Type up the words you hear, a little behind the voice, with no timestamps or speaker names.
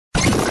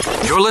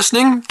You're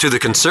listening to The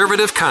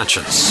Conservative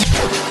Conscience.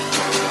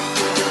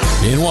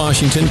 In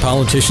Washington,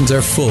 politicians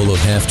are full of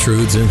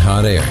half-truths and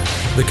hot air.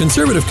 The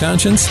Conservative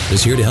Conscience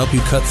is here to help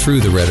you cut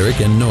through the rhetoric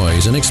and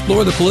noise and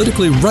explore the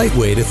politically right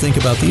way to think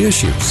about the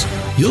issues.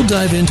 You'll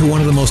dive into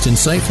one of the most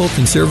insightful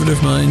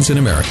conservative minds in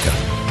America.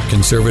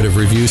 Conservative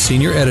Review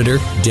Senior Editor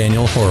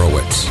Daniel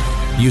Horowitz.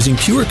 Using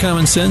pure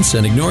common sense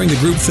and ignoring the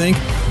groupthink,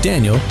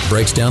 Daniel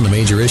breaks down the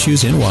major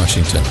issues in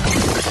Washington.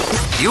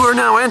 You are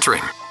now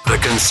entering The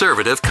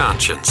Conservative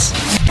Conscience.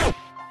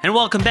 And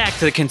welcome back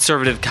to The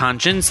Conservative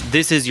Conscience.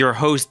 This is your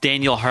host,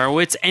 Daniel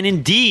Horowitz. And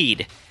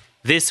indeed,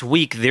 this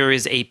week there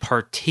is a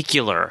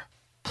particular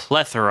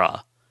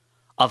plethora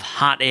of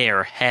hot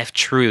air,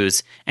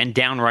 half-truths, and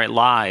downright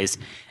lies.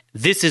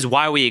 This is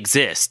why we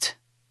exist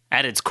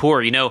at its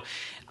core. You know,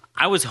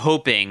 I was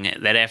hoping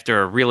that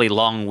after a really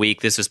long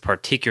week, this was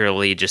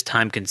particularly just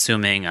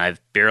time-consuming. I've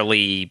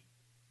barely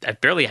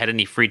had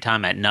any free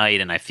time at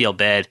night, and I feel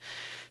bad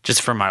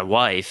just for my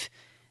wife.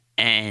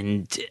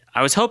 And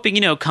I was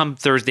hoping, come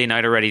Thursday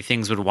night already,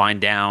 things would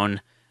wind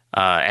down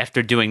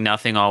after doing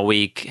nothing all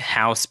week,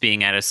 House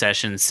being out of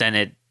session,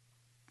 Senate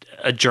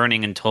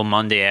adjourning until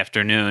Monday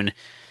afternoon.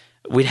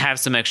 We'd have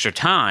some extra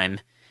time.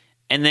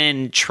 And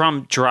then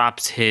Trump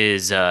drops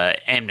his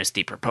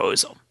amnesty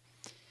proposal.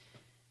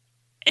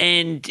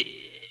 And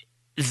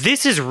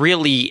this is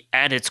really,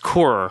 at its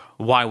core,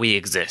 why we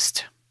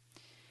exist.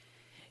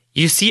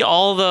 You see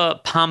all the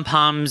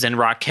pom-poms and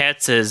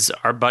rockets, as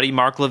our buddy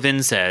Mark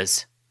Levin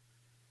says.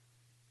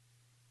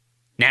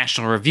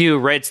 National Review,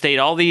 Red State,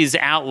 all these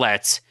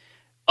outlets.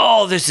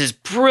 Oh, this is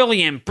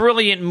brilliant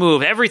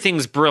move.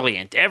 Everything's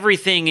brilliant.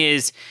 Everything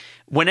is,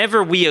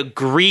 whenever we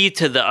agree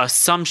to the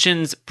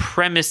assumptions,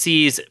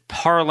 premises,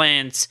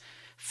 parlance,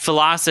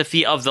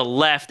 philosophy of the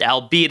left,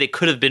 albeit it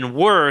could have been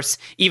worse,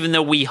 even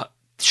though we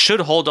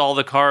should hold all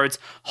the cards,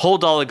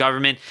 hold all the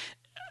government,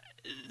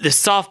 the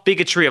soft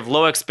bigotry of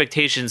low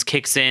expectations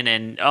kicks in,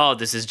 and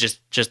this is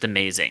just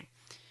amazing.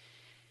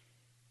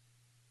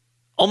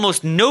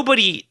 Almost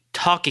nobody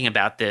talking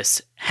about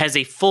this has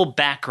a full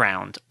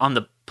background on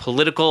the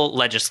political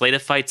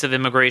legislative fights of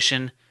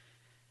immigration,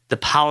 the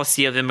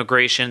policy of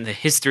immigration, the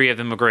history of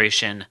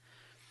immigration,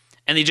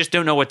 and they just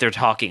don't know what they're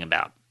talking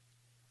about.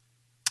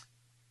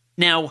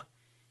 Now,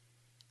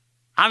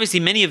 obviously,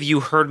 many of you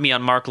heard me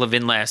on Mark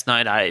Levin last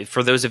night.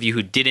 For those of you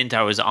who didn't,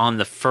 I was on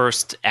the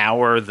first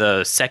hour,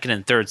 the second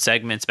and third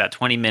segments, about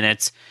 20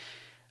 minutes.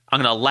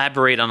 I'm going to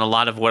elaborate on a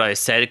lot of what I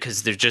said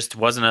because there just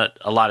wasn't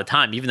a lot of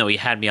time. Even though he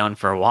had me on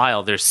for a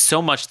while, there's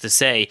so much to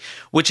say,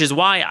 which is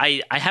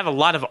why I have a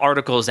lot of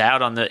articles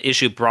out on the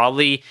issue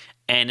broadly.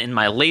 And in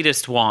my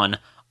latest one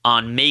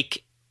on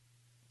make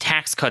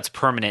tax cuts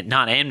permanent,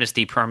 not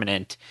amnesty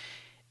permanent,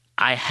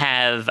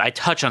 I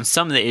touch on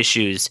some of the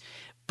issues,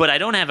 but I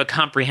don't have a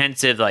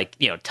comprehensive,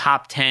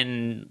 top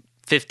 10,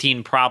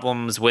 15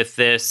 problems with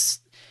this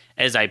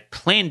as I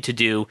plan to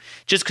do,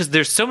 just because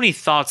there's so many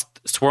thoughts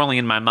swirling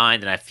in my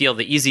mind, and I feel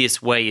the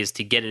easiest way is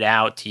to get it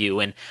out to you.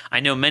 And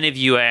I know many of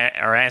you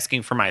are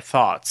asking for my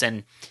thoughts.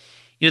 And,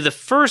 the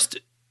first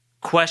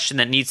question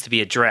that needs to be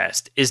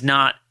addressed is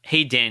not,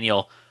 hey,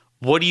 Daniel,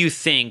 what do you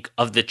think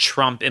of the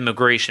Trump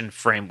immigration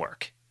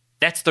framework?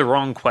 That's the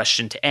wrong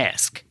question to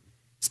ask.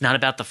 It's not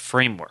about the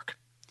framework.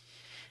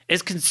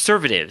 As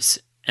conservatives,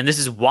 and this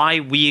is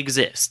why we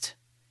exist,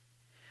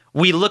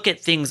 we look at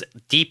things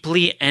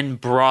deeply and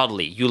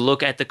broadly. You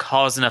look at the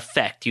cause and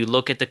effect. You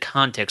look at the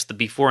context, the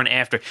before and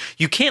after.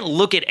 You can't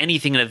look at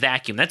anything in a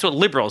vacuum. That's what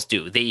liberals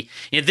do.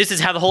 This is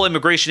how the whole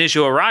immigration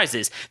issue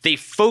arises. They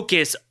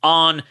focus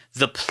on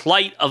the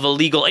plight of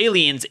illegal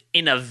aliens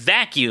in a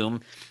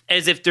vacuum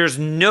as if there's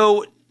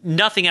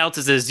nothing else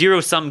is a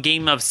zero-sum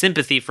game of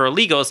sympathy for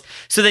illegals,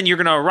 so then you're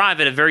going to arrive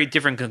at a very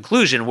different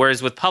conclusion,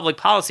 whereas with public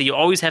policy, you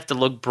always have to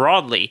look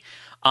broadly.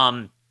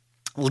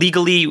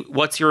 Legally,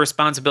 what's your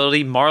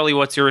responsibility? Morally,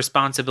 what's your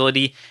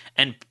responsibility?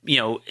 And,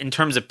 in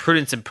terms of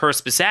prudence and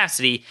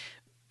perspicacity,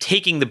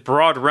 taking the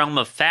broad realm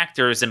of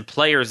factors and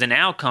players and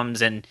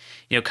outcomes and,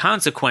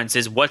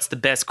 consequences, what's the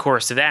best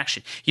course of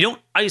action? You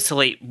don't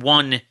isolate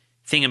one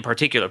thing in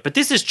particular, but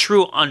this is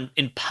true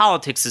in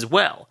politics as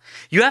well.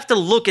 You have to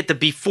look at the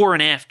before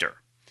and after.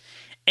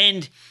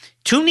 And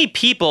too many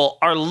people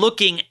are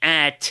looking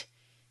at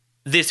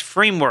this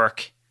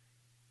framework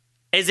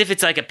as if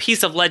it's like a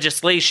piece of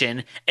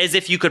legislation, as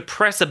if you could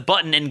press a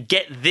button and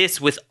get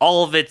this with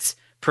all of its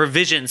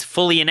provisions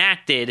fully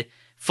enacted,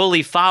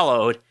 fully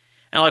followed.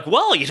 And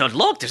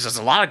look, there's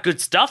a lot of good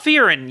stuff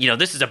here, and,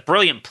 this is a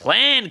brilliant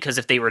plan, because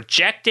if they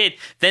reject it,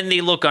 then they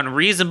look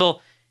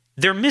unreasonable.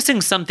 They're missing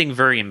something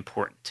very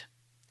important.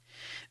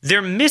 They're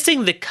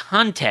missing the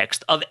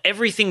context of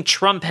everything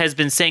Trump has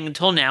been saying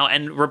until now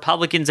and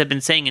Republicans have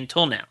been saying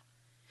until now.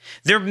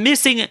 They're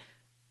missing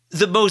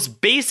the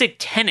most basic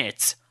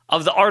tenets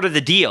of the art of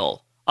the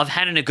deal, of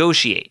how to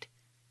negotiate.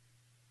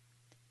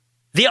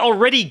 They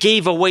already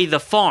gave away the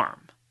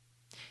farm.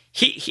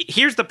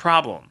 Here's the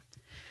problem.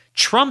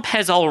 Trump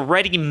has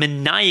already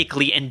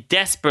maniacally and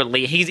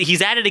desperately,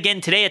 he's at it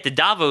again today at the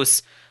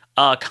Davos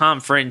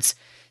conference,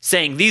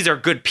 saying these are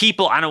good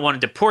people. I don't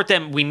want to deport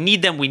them. We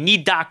need them. We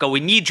need DACA. We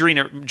need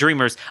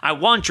dreamers. I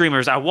want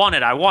dreamers. I want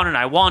it. I want it.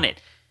 I want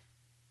it.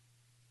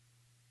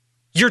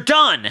 You're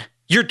done.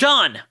 You're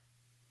done.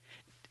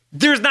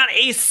 There's not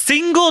a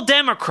single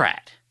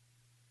Democrat,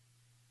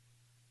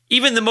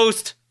 even the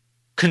most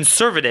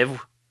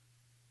conservative,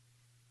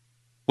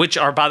 which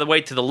are, by the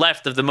way, to the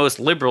left of the most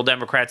liberal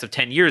Democrats of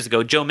 10 years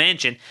ago, Joe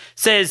Manchin,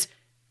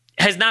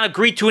 has not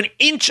agreed to an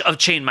inch of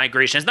chain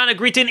migration, has not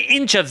agreed to an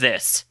inch of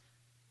this,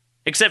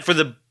 except for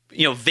the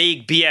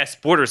vague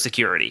BS border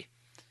security.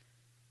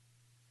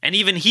 And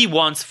even he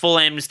wants full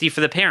amnesty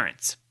for the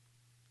parents.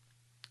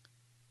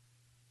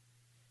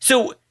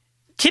 So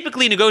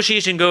typically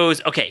negotiation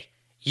goes, okay,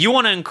 you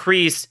want to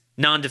increase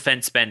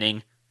non-defense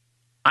spending.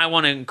 I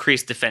want to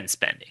increase defense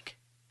spending.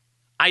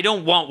 I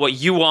don't want what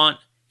you want.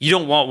 You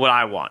don't want what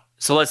I want.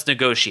 So let's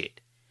negotiate.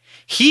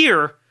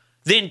 Here,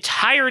 the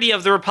entirety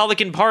of the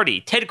Republican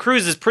Party, Ted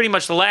Cruz is pretty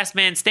much the last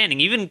man standing.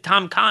 Even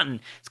Tom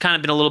Cotton has kind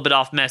of been a little bit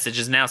off message,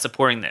 is now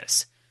supporting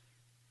this.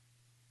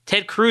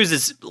 Ted Cruz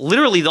is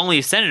literally the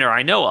only senator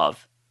I know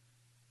of.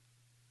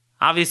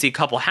 Obviously, a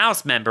couple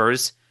House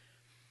members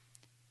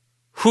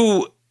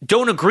who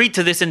don't agree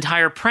to this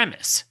entire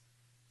premise.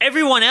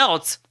 Everyone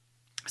else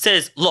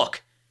says,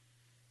 look,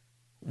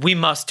 we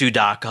must do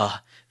DACA.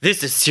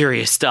 This is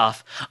serious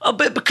stuff.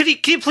 But could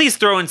you please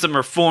throw in some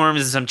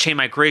reforms and some chain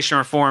migration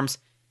reforms?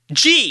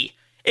 Gee,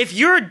 if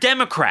you're a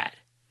Democrat,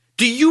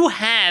 do you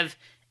have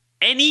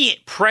any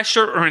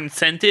pressure or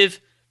incentive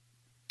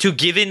to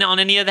give in on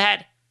any of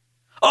that?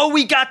 Oh,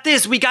 we got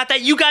this, we got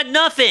that, you got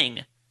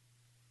nothing.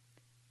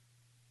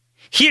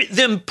 Here,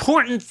 the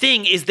important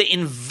thing is the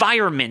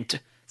environment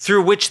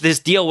through which this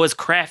deal was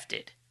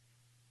crafted.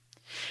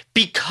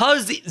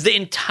 Because the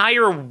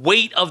entire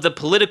weight of the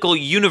political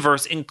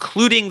universe,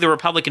 including the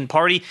Republican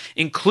Party,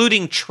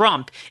 including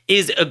Trump,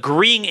 is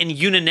agreeing in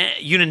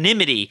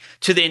unanimity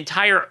to the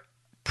entire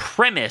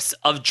premise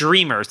of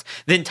Dreamers,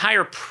 the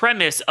entire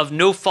premise of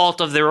no fault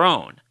of their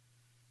own.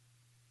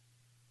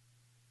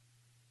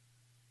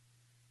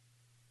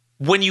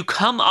 When you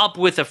come up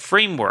with a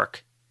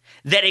framework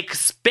that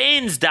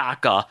expands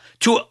DACA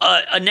to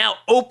a now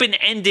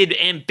open-ended,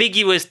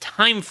 ambiguous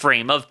time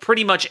frame of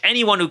pretty much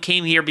anyone who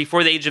came here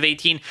before the age of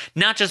 18,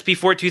 not just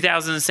before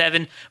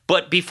 2007,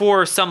 but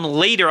before some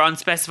later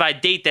unspecified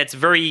date that's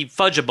very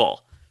fudgeable.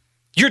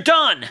 You're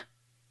done.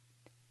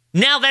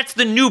 Now that's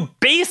the new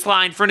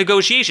baseline for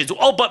negotiations.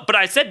 Oh, but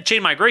I said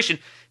chain migration.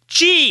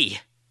 Gee,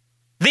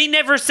 they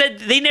never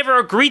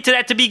agreed to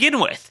that to begin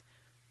with.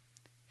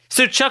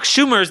 So Chuck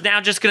Schumer is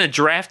now just going to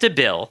draft a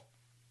bill.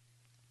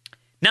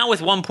 Not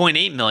with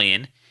 1.8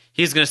 million.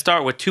 He's going to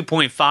start with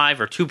 2.5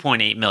 or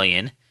 2.8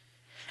 million.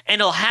 And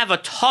he'll have a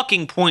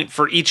talking point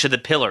for each of the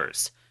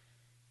pillars.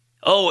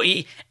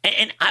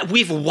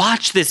 We've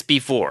watched this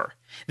before.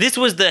 This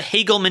was the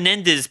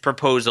Hagel-Menendez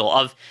proposal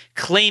of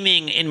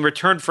claiming in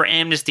return for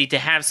amnesty to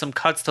have some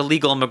cuts to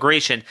legal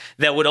immigration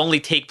that would only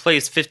take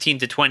place 15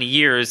 to 20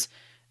 years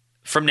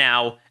from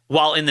now,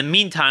 while in the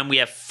meantime we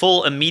have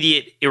full,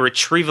 immediate,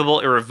 irretrievable,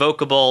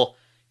 irrevocable,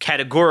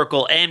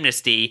 categorical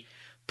amnesty,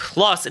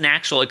 plus an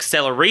actual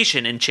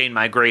acceleration in chain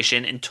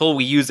migration until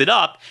we use it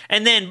up.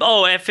 And then,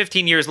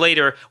 15 years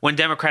later, when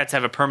Democrats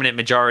have a permanent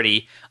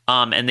majority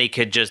and they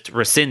could just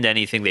rescind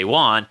anything they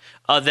want,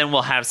 then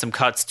we'll have some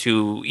cuts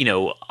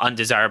to,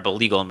 undesirable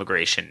legal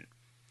immigration.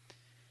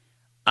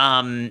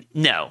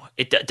 No,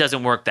 it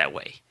doesn't work that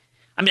way.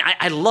 I mean,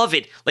 I love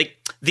it. Like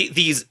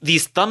these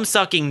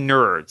thumb-sucking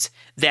nerds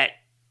that,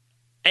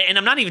 and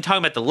I'm not even talking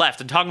about the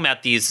left, I'm talking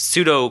about these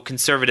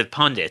pseudo-conservative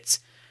pundits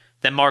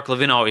that Mark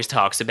Levin always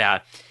talks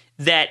about,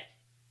 that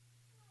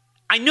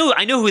I know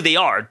who they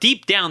are.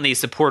 Deep down, they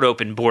support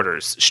open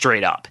borders,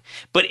 straight up.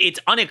 But it's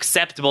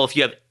unacceptable if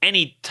you have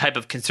any type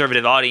of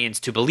conservative audience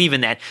to believe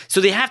in that.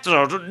 So they have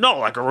to,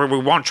 no, we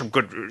want some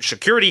good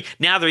security.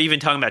 Now they're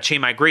even talking about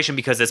chain migration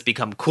because that's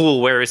become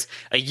cool, whereas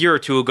a year or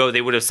two ago,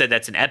 they would have said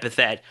that's an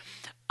epithet.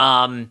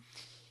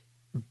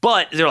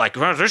 But they're like,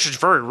 well, this is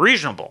very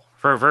reasonable,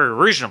 very, very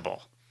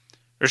reasonable.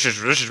 This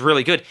is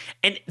really good.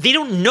 And they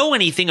don't know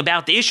anything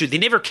about the issue. They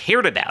never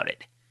cared about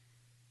it.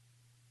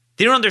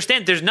 They don't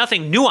understand there's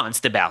nothing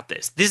nuanced about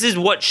this. This is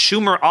what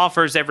Schumer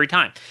offers every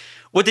time.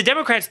 What the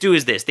Democrats do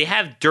is this. They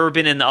have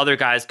Durbin and the other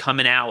guys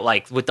coming out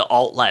with the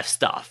alt-left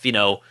stuff,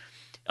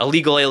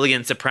 illegal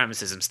alien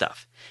supremacism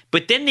stuff.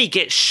 But then they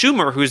get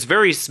Schumer, who's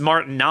very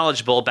smart and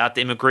knowledgeable about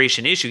the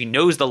immigration issue. He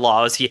knows the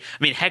laws.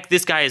 Heck,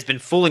 this guy has been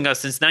fooling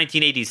us since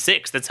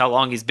 1986. That's how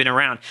long he's been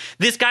around.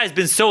 This guy has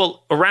been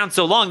around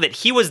so long that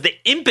he was the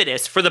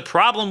impetus for the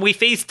problem we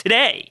face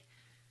today.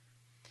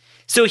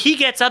 So he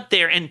gets up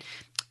there, and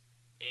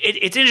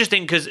it's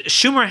interesting because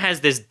Schumer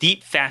has this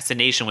deep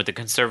fascination with the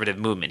conservative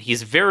movement.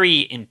 He's very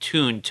in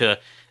tune to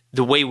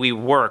the way we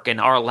work and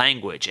our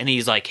language. And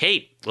he's like,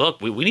 hey, look,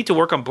 we need to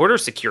work on border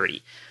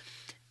security.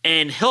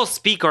 And he'll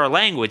speak our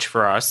language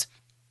for us.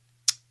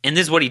 And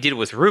this is what he did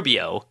with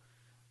Rubio.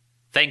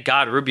 Thank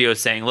God Rubio is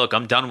saying, look,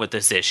 I'm done with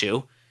this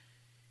issue.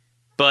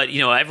 But,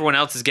 everyone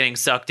else is getting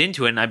sucked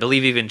into it, and I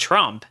believe even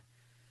Trump.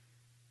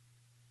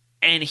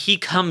 And he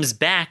comes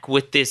back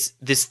with this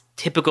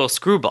typical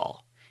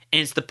screwball.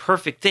 And it's the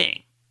perfect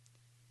thing.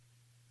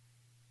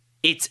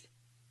 It's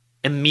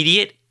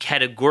immediate,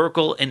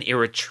 categorical, and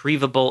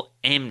irretrievable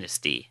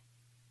amnesty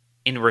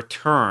in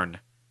return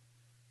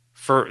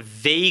for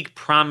vague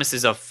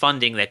promises of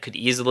funding that could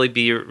easily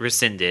be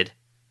rescinded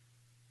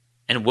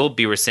and will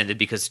be rescinded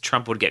because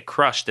Trump would get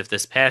crushed if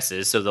this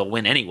passes, so they'll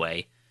win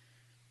anyway,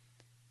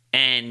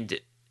 and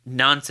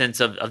nonsense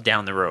of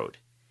down the road.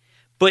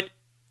 But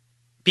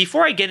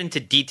before I get into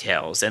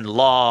details and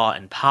law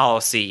and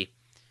policy,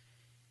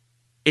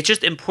 it's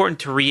just important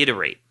to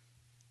reiterate.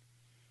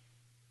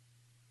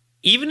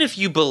 Even if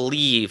you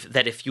believe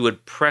that if you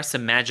would press a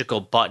magical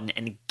button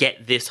and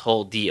get this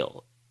whole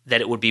deal,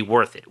 that it would be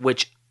worth it,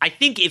 which I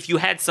think if you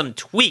had some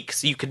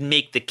tweaks, you could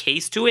make the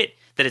case to it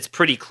that it's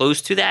pretty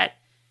close to that.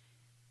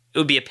 It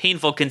would be a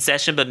painful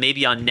concession, but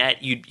maybe on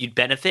net you'd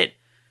benefit.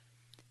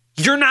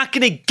 You're not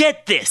going to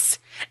get this.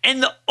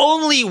 And the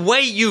only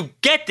way you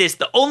get this,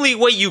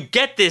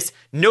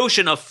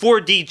 notion of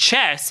 4D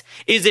chess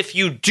is if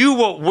you do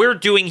what we're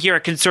doing here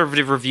at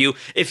Conservative Review,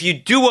 if you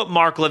do what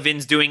Mark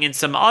Levin's doing and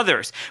some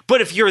others.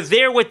 But if you're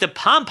there with the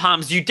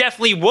pom-poms, you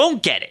definitely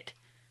won't get it.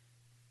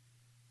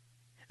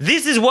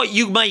 This is what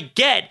you might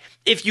get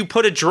if you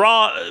put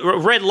a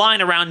red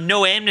line around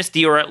no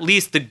amnesty or at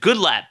least the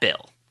Goodlatte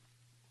bill.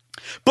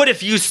 But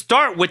if you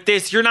start with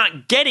this, you're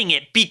not getting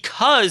it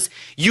because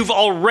you've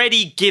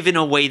already given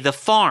away the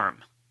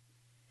farm.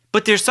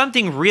 But there's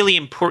something really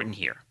important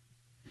here.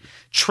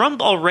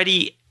 Trump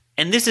already,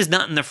 and this is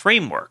not in the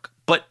framework,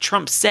 but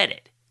Trump said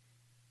it.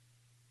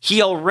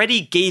 He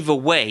already gave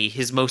away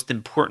his most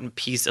important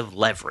piece of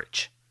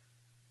leverage.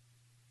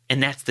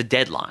 And that's the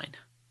deadline.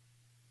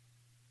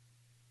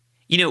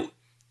 You know,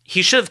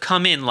 he should have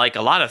come in like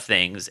a lot of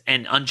things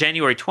and on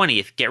January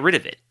 20th, get rid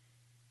of it.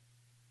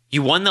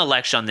 You won the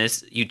election on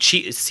this. You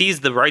seize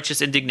the righteous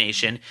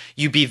indignation.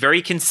 You be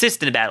very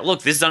consistent about it.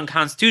 Look, this is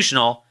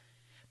unconstitutional.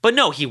 But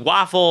no, he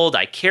waffled.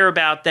 I care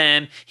about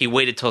them. He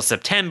waited till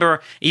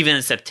September. Even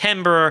in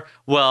September,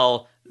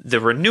 well,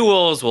 the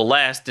renewals will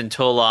last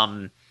until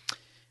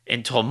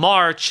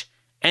March.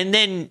 And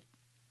then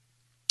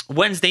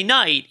Wednesday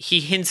night, he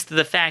hints to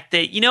the fact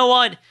that, you know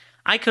what?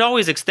 I could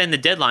always extend the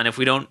deadline if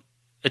we don't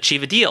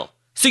achieve a deal.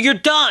 So you're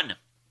done.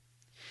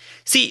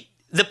 See,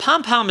 the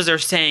pom-poms are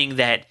saying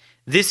that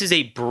this is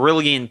a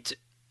brilliant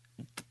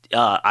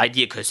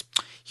idea because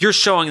you're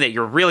showing that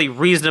you're really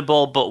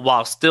reasonable, but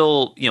while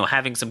still,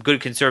 having some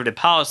good conservative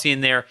policy in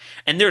there,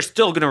 and they're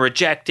still going to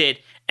reject it,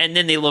 and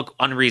then they look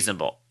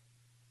unreasonable.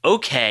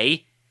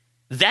 Okay,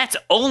 that's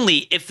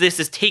only if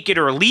this is take it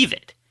or leave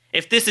it.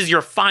 If this is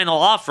your final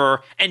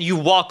offer and you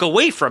walk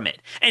away from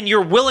it, and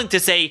you're willing to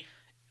say,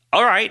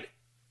 all right,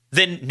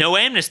 then no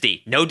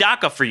amnesty, no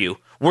DACA for you.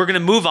 We're going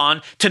to move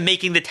on to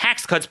making the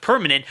tax cuts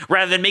permanent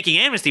rather than making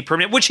amnesty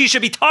permanent, which he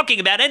should be talking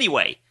about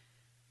anyway.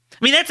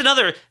 I mean,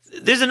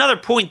 there's another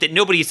point that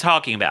nobody's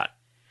talking about.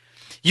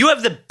 You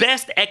have the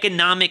best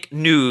economic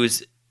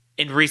news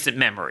in recent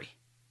memory.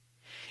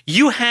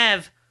 We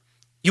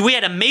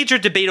had a major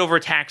debate over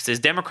taxes.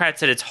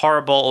 Democrats said it's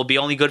horrible. It'll be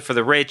only good for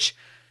the rich.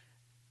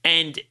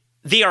 And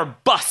they are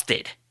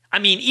busted. I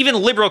mean, even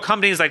liberal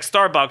companies like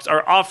Starbucks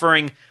are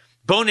offering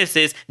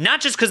bonuses, not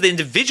just because of the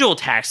individual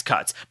tax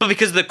cuts, but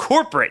because of the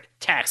corporate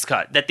tax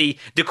cut that they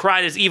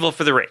decried as evil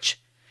for the rich.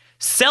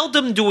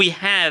 Seldom do we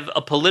have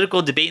a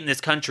political debate in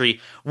this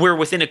country where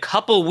within a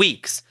couple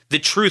weeks, the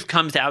truth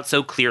comes out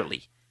so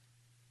clearly.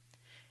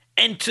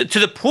 And to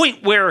the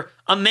point where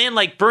a man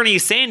like Bernie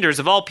Sanders,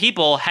 of all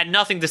people, had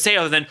nothing to say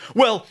other than,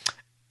 well,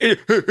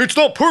 it's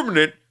not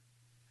permanent.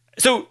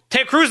 So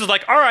Ted Cruz is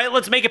like, all right,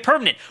 let's make it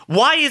permanent.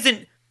 Why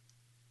isn't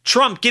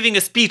Trump giving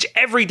a speech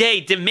every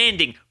day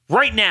demanding,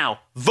 right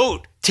now,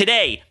 vote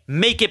today,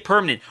 make it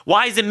permanent?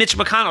 Why isn't Mitch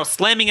McConnell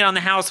slamming it on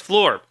the House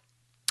floor?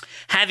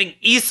 Having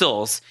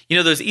easels,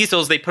 those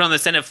easels they put on the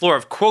Senate floor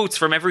of quotes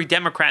from every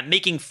Democrat,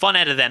 making fun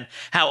out of them,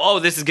 how,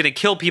 this is going to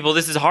kill people,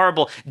 this is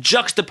horrible,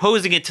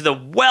 juxtaposing it to the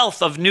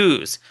wealth of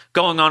news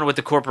going on with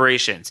the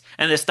corporations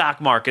and the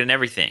stock market and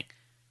everything.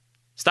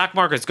 Stock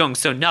market's going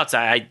so nuts,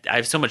 I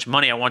have so much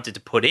money I wanted to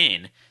put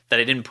in that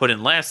I didn't put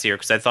in last year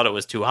because I thought it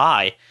was too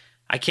high.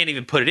 I can't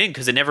even put it in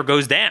because it never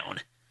goes down.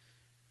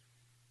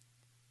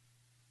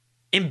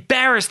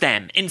 Embarrass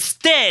them.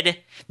 Instead,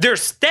 they're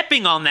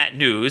stepping on that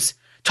news,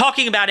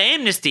 talking about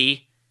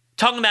amnesty,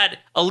 talking about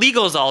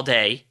illegals all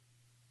day,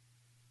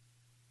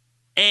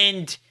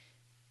 and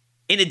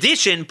in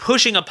addition,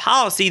 pushing a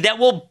policy that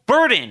will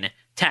burden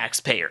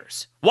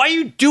taxpayers. Why are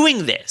you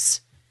doing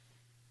this?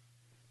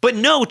 But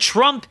no,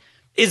 Trump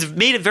has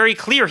made it very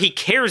clear he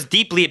cares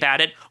deeply about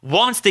it,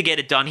 wants to get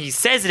it done. He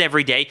says it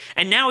every day,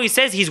 and now he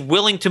says he's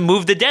willing to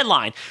move the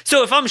deadline.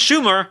 So if I'm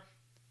Schumer,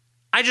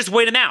 I just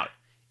wait him out.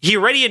 He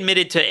already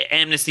admitted to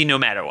amnesty no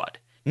matter what.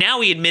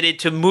 Now he admitted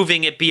to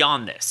moving it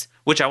beyond this,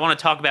 which I want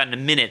to talk about in a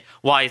minute,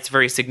 why it's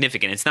very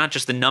significant. It's not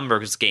just a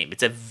numbers game.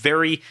 It's a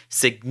very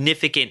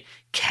significant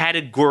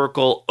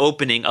categorical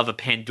opening of a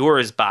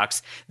Pandora's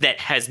box that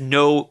has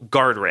no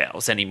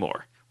guardrails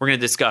anymore. We're going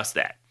to discuss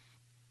that.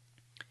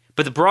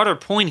 But the broader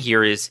point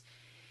here is,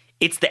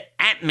 It's the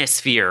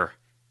atmosphere,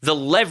 the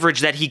leverage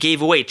that he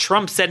gave away.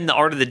 Trump said in The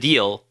Art of the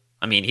Deal,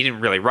 I mean, he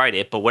didn't really write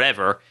it, but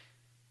whatever,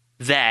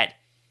 that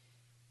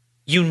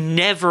you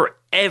never,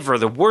 ever,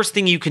 the worst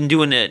thing you can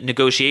do in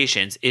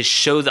negotiations is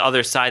show the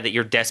other side that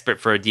you're desperate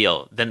for a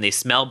deal. Then they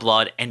smell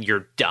blood and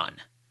you're done.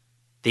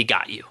 They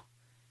got you.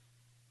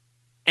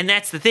 And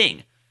that's the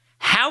thing.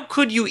 How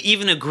could you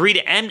even agree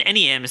to end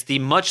any amnesty,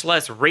 much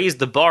less raise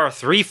the bar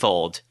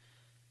threefold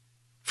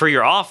for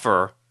your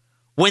offer,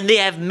 when they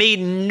have made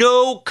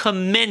no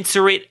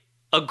commensurate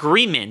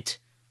agreement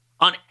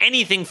on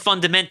anything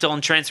fundamental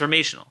and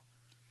transformational?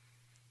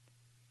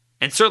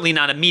 And certainly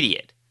not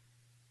immediate.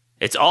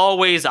 It's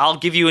always, I'll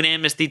give you an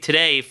amnesty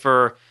today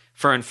for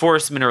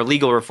enforcement or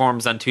legal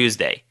reforms on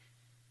Tuesday.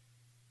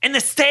 And the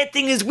sad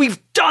thing is we've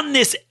done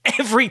this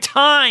every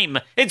time.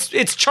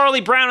 It's Charlie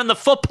Brown and the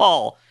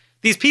football.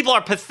 These people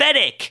are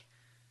pathetic.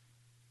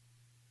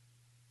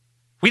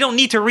 We don't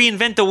need to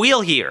reinvent the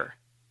wheel here.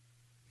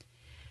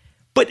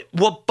 But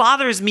what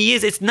bothers me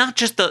is it's not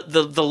just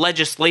the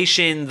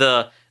legislation,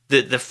 the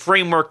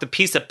framework, the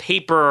piece of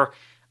paper.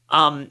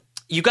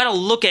 You got to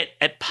look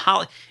at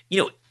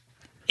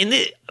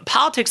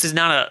politics is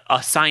not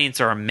a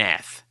science or a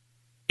math.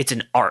 It's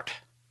an art.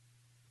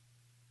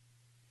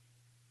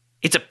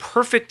 It's a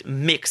perfect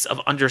mix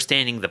of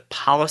understanding the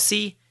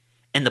policy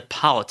and the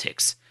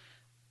politics.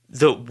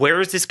 Where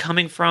is this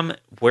coming from?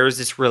 Where is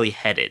this really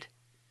headed?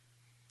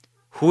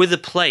 Who are the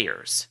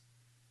players?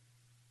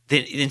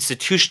 The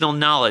institutional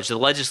knowledge, the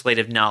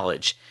legislative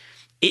knowledge.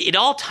 It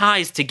all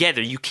ties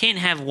together. You can't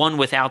have one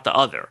without the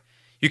other.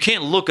 You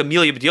can't look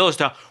Amelia Bedelia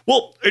style.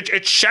 Well,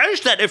 it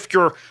says that if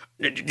you're,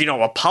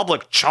 a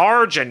public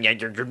charge and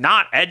you're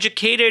not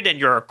educated and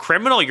you're a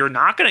criminal, you're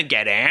not going to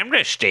get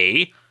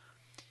amnesty.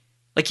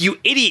 Like, you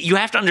idiot, you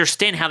have to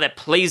understand how that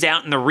plays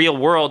out in the real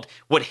world,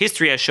 what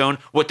history has shown,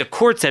 what the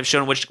courts have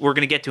shown, which we're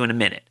going to get to in a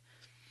minute.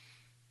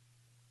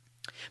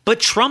 But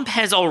Trump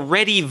has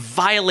already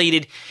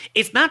violated,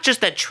 it's not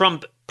just that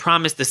Trump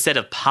promised a set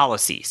of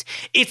policies,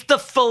 it's the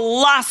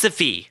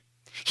philosophy.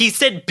 He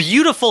said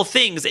beautiful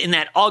things in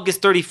that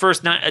August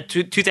 31st,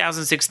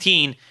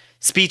 2016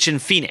 speech in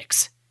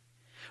Phoenix,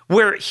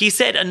 where he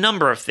said a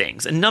number of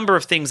things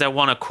I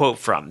want to quote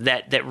from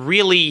that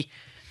really,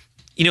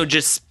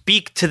 just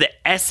speak to the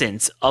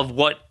essence of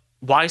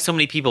why so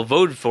many people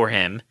voted for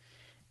him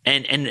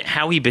and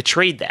how he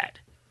betrayed that,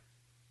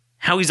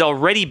 how he's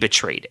already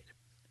betrayed it.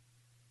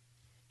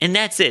 And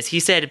that's this. He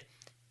said,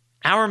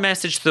 our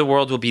message to the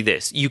world will be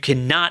this: you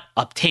cannot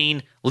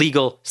obtain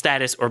legal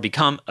status or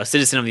become a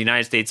citizen of the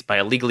United States by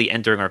illegally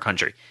entering our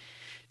country.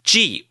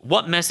 Gee,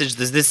 what message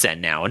does this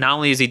send now? Not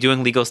only is he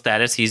doing legal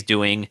status, he's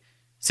doing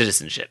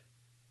citizenship.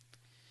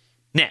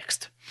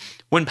 Next,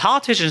 when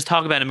politicians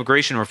talk about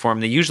immigration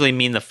reform, they usually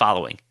mean the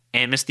following: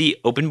 amnesty,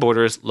 open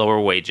borders, lower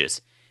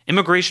wages.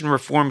 Immigration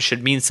reform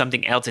should mean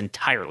something else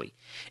entirely.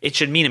 It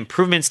should mean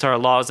improvements to our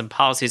laws and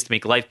policies to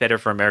make life better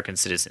for American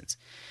citizens.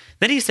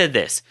 Then he said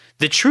this: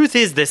 the truth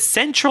is, the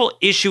central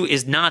issue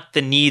is not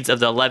the needs of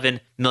the 11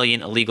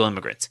 million illegal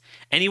immigrants.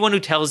 Anyone who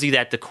tells you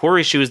that the core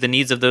issue is the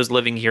needs of those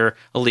living here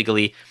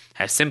illegally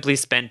has simply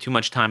spent too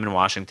much time in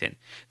Washington.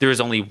 There is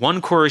only one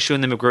core issue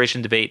in the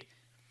immigration debate,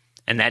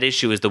 and that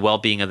issue is the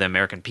well-being of the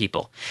American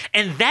people.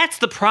 And that's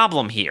the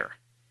problem here.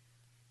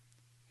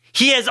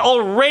 He has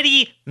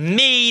already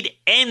made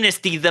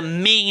amnesty the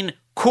main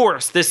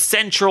course, the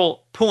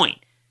central point.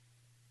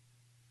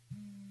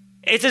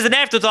 It's as an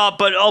afterthought,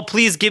 but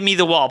please give me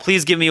the wall.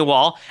 Please give me a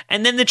wall.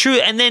 And then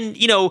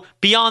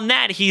beyond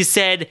that, he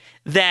said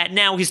that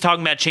now he's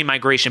talking about chain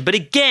migration. But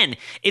again,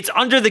 it's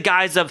under the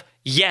guise of,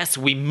 yes,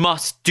 we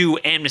must do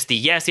amnesty.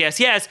 Yes, yes,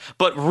 yes.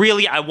 But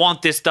really, I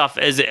want this stuff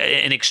as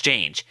an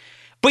exchange.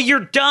 But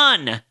you're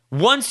done.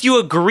 Once you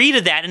agree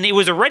to that, and it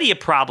was already a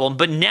problem,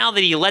 but now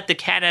that he let the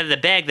cat out of the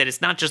bag, that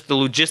it's not just the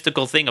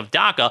logistical thing of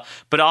DACA,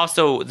 but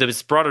also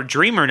this broader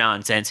dreamer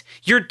nonsense,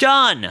 you're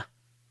done.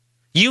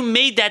 You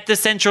made that the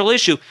central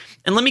issue.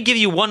 And let me give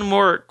you one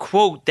more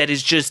quote that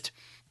is just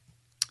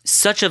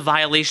such a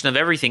violation of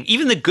everything.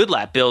 Even the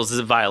Goodlatte bills is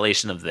a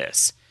violation of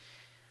this.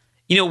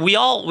 We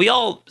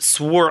all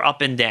swore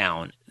up and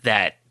down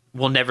that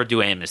we'll never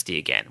do amnesty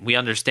again. We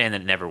understand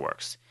that it never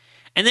works.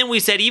 And then we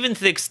said, even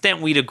to the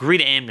extent we'd agree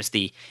to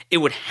amnesty, it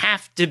would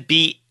have to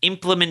be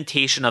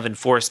implementation of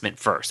enforcement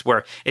first,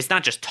 where it's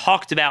not just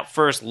talked about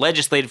first,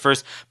 legislated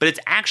first, but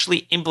it's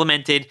actually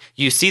implemented.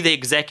 You see the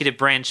executive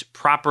branch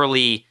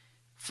properly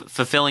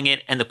fulfilling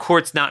it, and the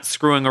court's not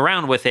screwing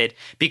around with it,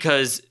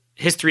 because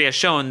history has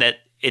shown that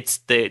it's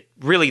the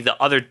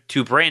other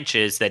two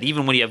branches that,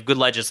 even when you have good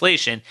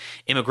legislation,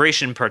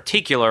 immigration in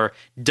particular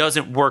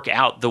doesn't work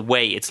out the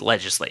way it's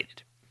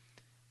legislated.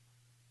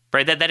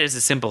 Right? That is a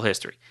simple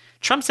history.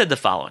 Trump said the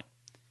following: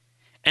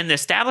 and the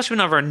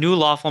establishment of our new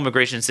lawful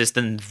immigration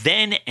system,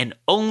 then and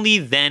only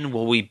then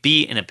will we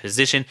be in a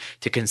position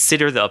to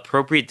consider the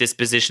appropriate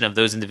disposition of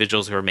those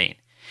individuals who remain.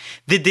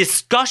 The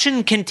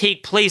discussion can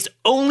take place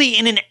only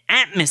in an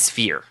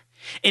atmosphere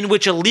in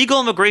which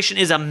illegal immigration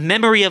is a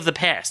memory of the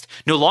past,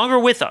 no longer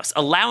with us,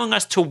 allowing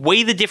us to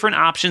weigh the different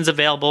options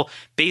available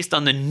based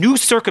on the new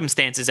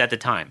circumstances at the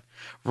time.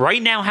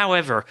 Right now,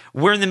 however,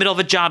 we're in the middle of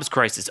a jobs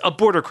crisis, a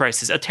border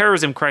crisis, a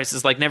terrorism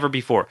crisis like never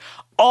before.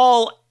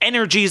 All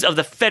energies of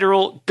the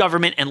federal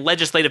government and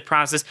legislative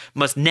process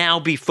must now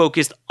be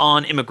focused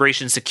on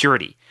immigration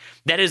security.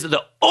 That is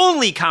the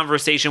only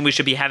conversation we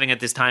should be having at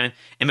this time.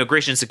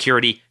 Immigration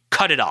security,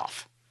 cut it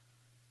off.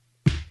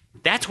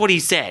 That's what he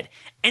said.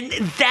 And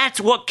that's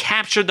what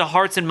captured the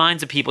hearts and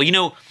minds of people. You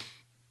know,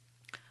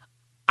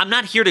 I'm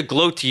not here to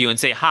gloat to you and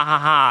say, ha ha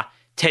ha,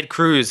 Ted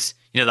Cruz,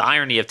 you know, the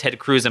irony of Ted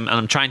Cruz,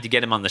 I'm trying to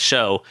get him on the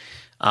show.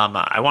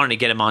 I wanted to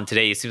get him on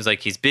today. It seems like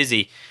he's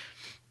busy.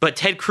 But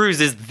Ted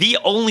Cruz is the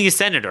only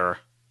senator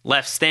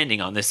left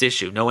standing on this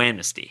issue, no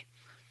amnesty.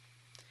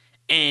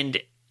 And,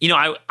 you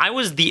know, I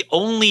was the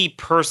only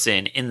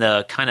person in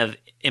the kind of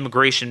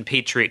immigration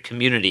patriot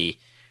community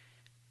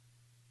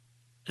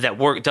that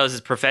does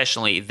this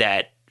professionally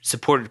that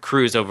supported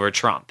Cruz over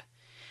Trump.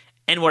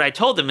 And what I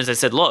told them is I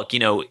said, look, you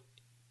know,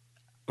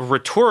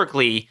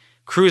 rhetorically,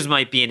 Cruz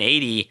might be an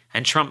 80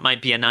 and Trump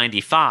might be a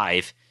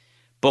 95,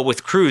 but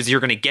with Cruz, you're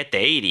going to get the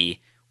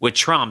 80. With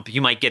Trump,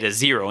 you might get a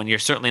 0, and you're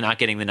certainly not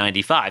getting the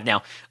 95.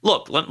 Now,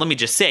 look, let me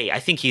just say, I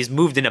think he's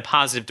moved in a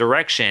positive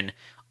direction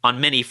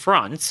on many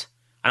fronts.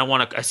 I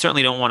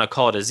certainly don't want to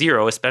call it a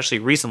 0, especially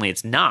recently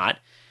it's not.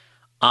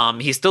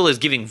 He still is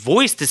giving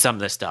voice to some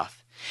of this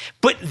stuff.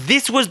 But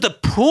this was the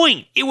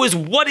point. It was,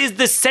 what is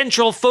the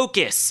central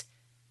focus?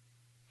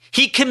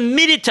 He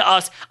committed to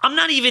us. I'm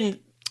not even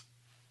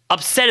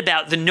upset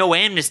about the no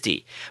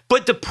amnesty.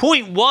 But the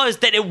point was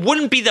that it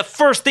wouldn't be the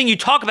first thing you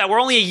talk about.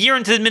 We're only a year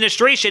into the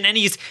administration, and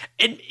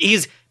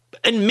he's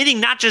admitting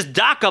not just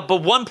DACA,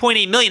 but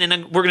 1.8 million.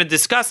 And we're going to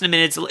discuss in a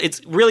minute,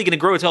 it's really going to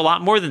grow to a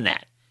lot more than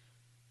that.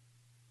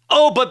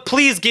 Oh, but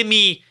please give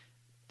me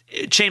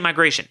chain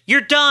migration. You're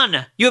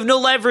done. You have no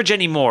leverage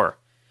anymore.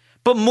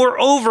 But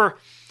moreover,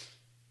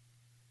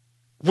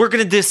 we're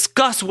going to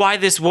discuss why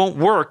this won't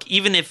work,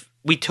 even if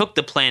we took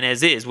the plan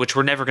as is, which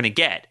we're never going to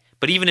get.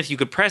 But even if you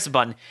could press a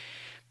button,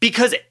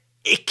 because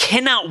it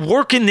cannot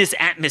work in this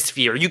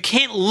atmosphere. You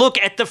can't look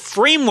at the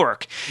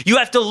framework. You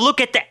have to look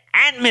at the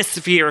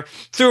atmosphere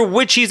through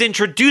which he's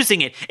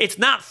introducing it. It's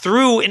not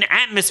through an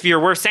atmosphere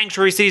where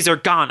sanctuary cities are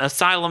gone,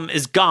 asylum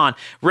is gone,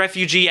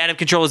 refugee out of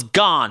control is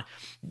gone,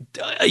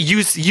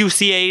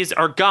 UCAs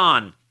are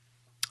gone,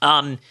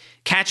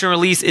 catch and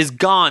release is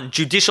gone,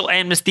 judicial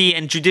amnesty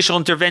and judicial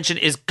intervention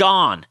is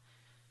gone.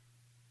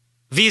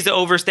 Visa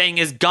overstaying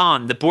is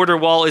gone. The border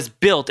wall is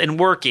built and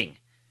working.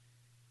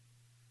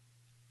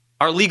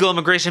 Our legal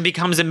immigration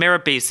becomes a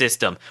merit-based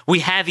system. We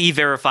have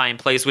E-Verify in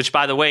place, which,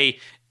 by the way,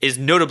 is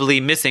notably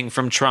missing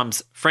from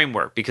Trump's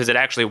framework because it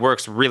actually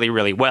works really,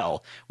 really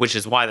well, which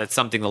is why that's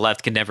something the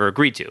left can never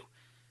agree to.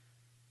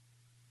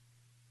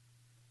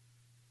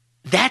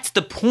 That's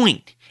the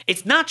point.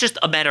 It's not just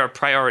a matter of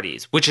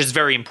priorities, which is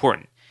very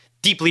important,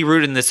 deeply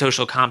rooted in the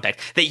social compact,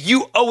 that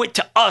you owe it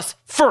to us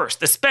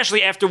first,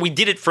 especially after we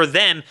did it for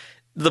them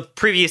the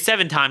previous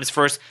 7 times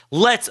first.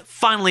 Let's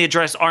finally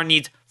address our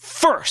needs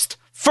first.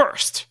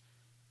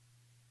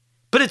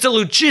 But it's a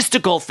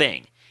logistical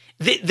thing.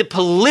 The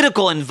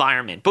political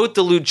environment, both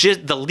the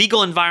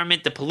legal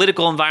environment, the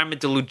political environment,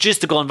 the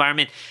logistical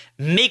environment,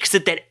 makes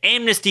it that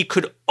amnesty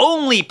could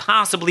only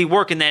possibly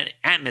work in that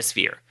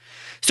atmosphere.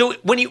 So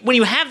when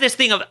you have this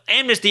thing of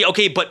amnesty,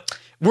 okay, but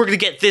we're going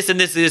to get this and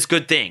this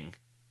good thing.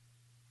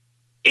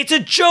 It's a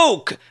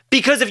joke,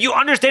 because if you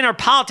understand our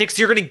politics,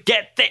 you're going to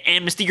get the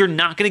amnesty. You're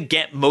not going to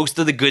get most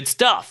of the good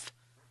stuff.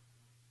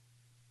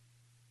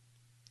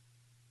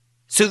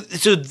 So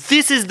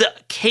this is the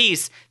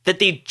case that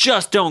they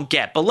just don't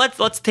get. But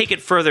let's take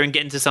it further and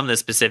get into some of the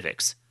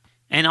specifics.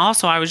 And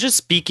also, I was just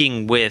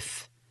speaking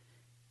with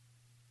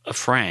a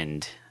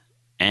friend,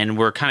 and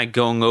we're kind of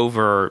going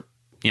over,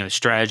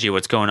 strategy,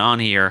 what's going on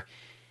here.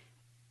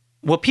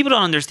 What people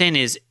don't understand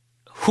is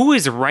who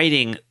is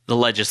writing the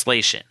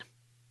legislation.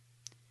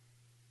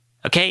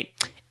 Okay,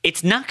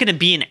 it's not going to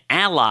be an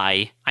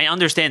ally. I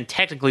understand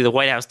technically the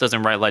White House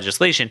doesn't write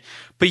legislation,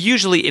 but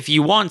usually if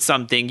you want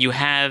something, you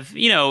have,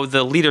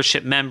 the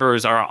leadership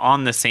members are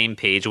on the same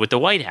page with the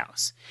White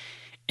House.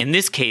 In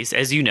this case,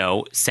 as you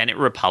know, Senate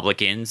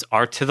Republicans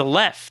are to the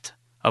left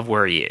of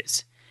where he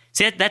is.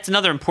 See, that's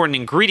another important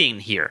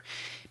ingredient here.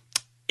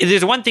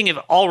 There's one thing if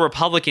all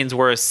Republicans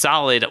were as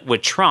solid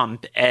with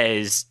Trump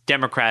as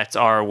Democrats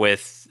are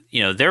with,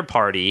 their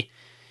party,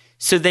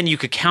 so then you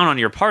could count on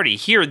your party.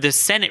 Here, the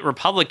Senate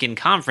Republican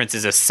Conference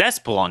is a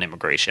cesspool on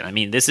immigration. I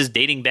mean, this is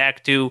dating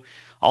back to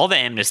all the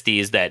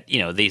amnesties that,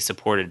 they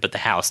supported, but the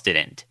House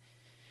didn't.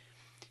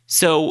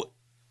 So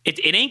it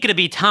ain't going to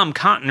be Tom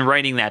Cotton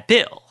writing that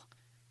bill.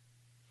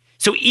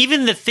 So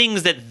even the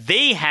things that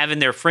they have in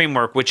their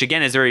framework, which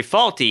again is very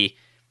faulty,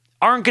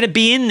 aren't going to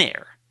be in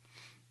there.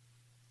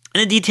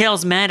 And the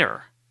details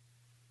matter.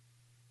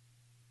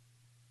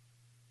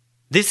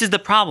 This is the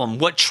problem.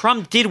 What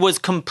Trump did was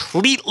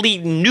completely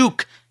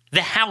nuke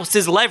the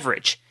House's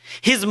leverage.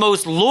 His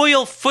most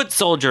loyal foot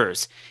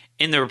soldiers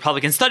in the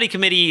Republican Study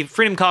Committee,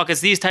 Freedom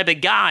Caucus, these type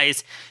of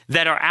guys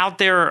that are out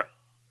there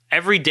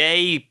every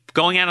day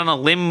going out on a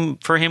limb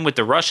for him with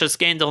the Russia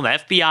scandal, the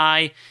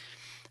FBI.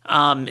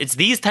 It's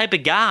these type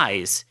of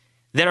guys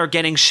that are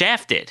getting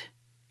shafted.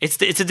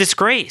 It's a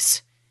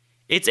disgrace.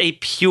 It's a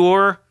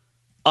pure,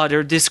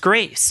 utter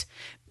disgrace.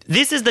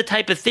 This is the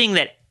type of thing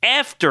that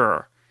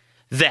after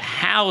the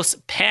House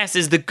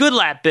passes the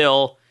Goodlatte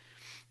bill,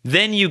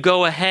 then you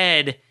go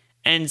ahead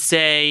and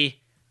say,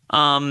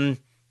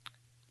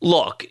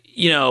 look,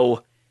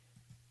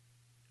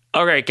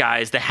 all right,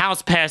 guys, the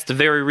House passed a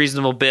very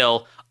reasonable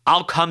bill.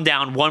 I'll come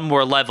down one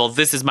more level.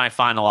 This is my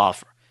final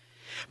offer.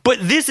 But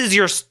this is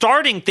your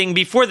starting thing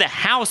before the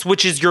House,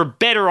 which is your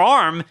better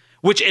arm,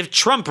 which if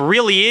Trump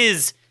really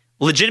is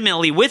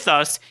legitimately with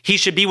us, he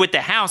should be with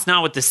the House,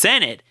 not with the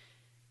Senate.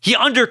 He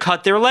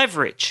undercut their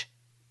leverage.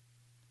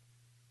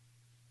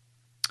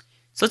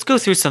 So let's go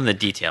through some of the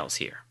details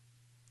here.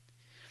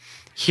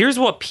 Here's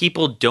what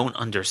people don't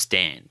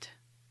understand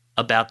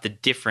about the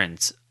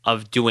difference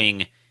of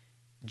doing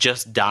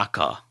just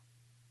DACA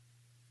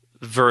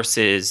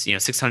versus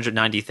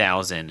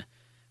 690,000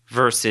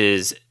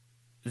 versus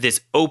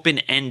this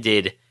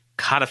open-ended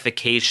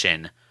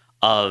codification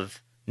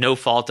of no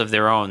fault of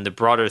their own, the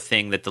broader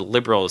thing that the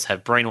liberals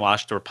have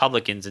brainwashed the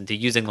Republicans into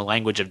using the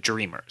language of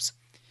dreamers.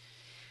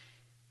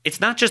 It's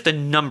not just a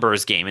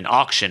numbers game, an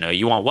auction.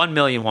 You want 1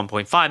 million,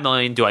 1.5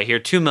 million. Do I hear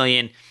 2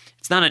 million?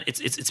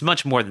 It's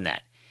much more than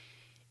that.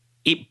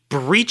 It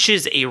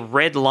breaches a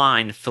red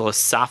line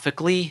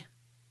philosophically,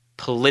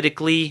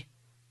 politically,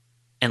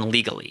 and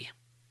legally.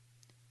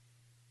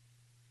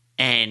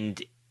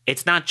 And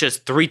it's not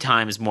just 3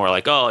 times more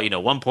like,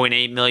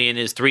 1.8 million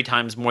is 3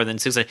 times more than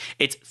 600.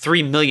 It's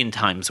 3 million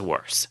times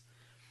worse.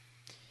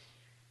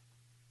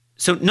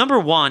 So number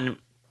one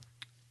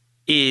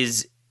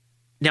is,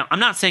 now I'm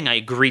not saying I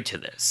agree to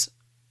this.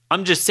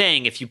 I'm just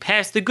saying if you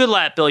pass the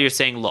Goodlatte bill, you're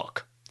saying,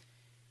 look,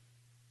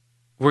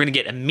 we're going to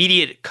get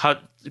immediate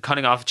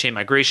cutting off chain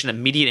migration,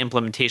 immediate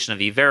implementation of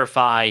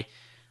E-Verify,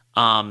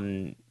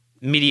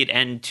 immediate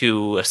end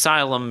to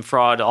asylum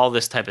fraud, all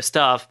this type of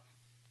stuff.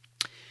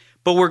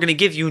 But we're going to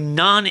give you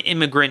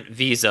non-immigrant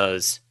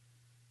visas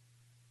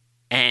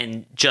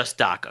and just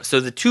DACA.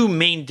 So the two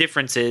main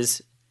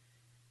differences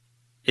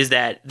is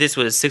that this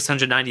was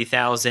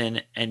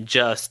 690,000 and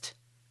just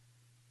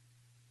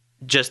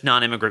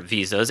non-immigrant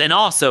visas. And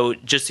also,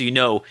 just so you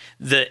know,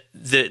 there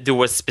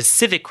was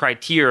specific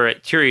criterion,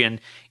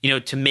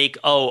 to make,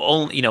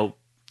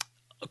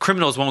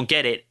 criminals won't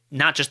get it,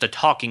 not just a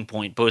talking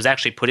point, but it was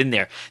actually put in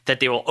there that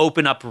they will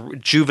open up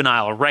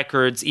juvenile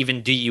records,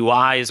 even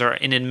DUIs are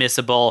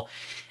inadmissible.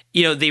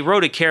 They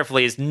wrote it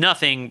carefully as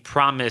nothing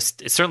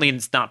promised. Certainly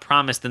it's not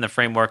promised in the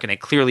framework, and it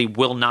clearly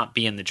will not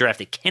be in the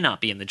draft. It cannot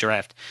be in the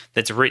draft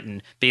that's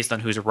written based on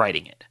who's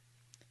writing it.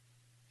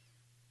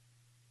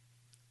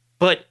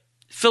 But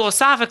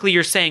philosophically,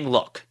 you're saying,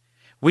 look,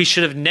 we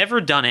should have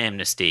never done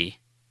amnesty.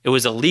 It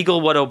was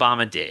illegal what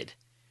Obama did.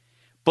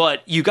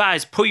 But you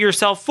guys put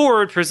yourself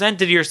forward,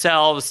 presented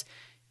yourselves,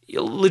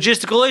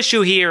 logistical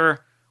issue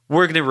here,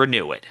 we're going to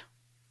renew it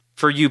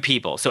for you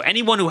people. So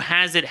anyone who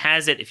has it,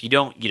 has it. If you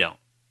don't, you don't.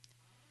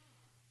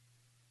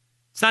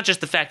 It's not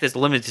just the fact that it's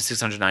limited to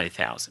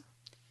 690,000.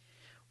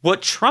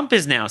 What Trump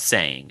is now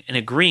saying and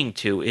agreeing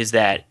to is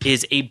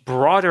a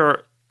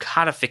broader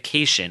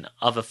codification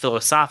of a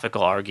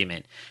philosophical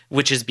argument,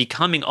 which is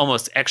becoming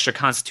almost extra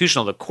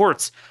constitutional. The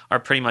courts are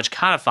pretty much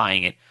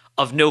codifying it,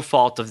 of no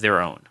fault of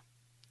their own.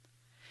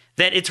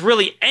 That it's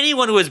really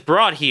anyone who is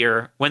brought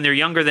here when they're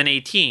younger than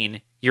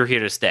 18, you're here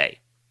to stay.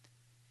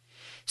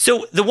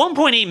 So the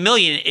 1.8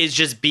 million is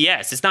just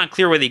BS. It's not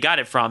clear where they got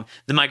it from.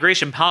 The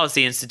Migration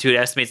Policy Institute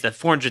estimates that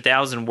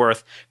 400,000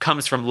 worth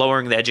comes from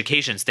lowering the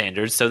education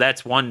standards. So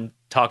that's one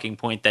talking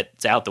point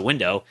that's out the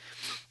window.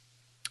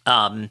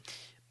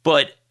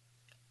 But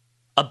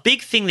a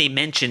big thing they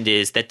mentioned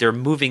is that they're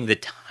moving the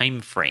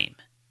time frame.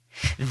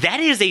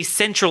 That is a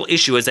central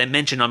issue, as I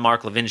mentioned on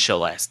Mark Levin's show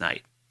last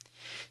night.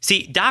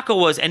 See, DACA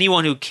was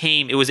anyone who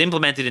came, it was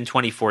implemented in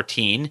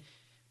 2014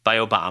 by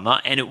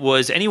Obama, and it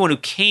was anyone who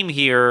came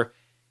here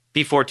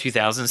before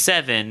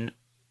 2007,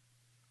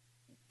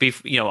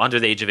 under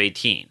the age of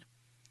 18.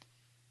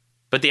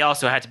 But they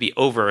also had to be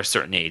over a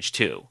certain age,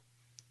 too.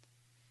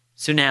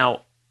 So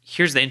now,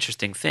 here's the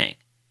interesting thing.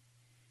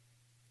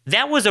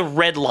 That was a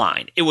red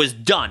line. It was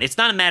done. It's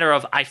not a matter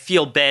of I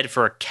feel bad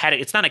for a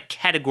category. It's not a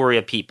category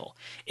of people.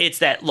 It's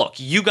that, look,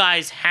 you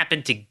guys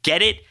happen to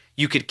get it,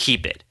 you could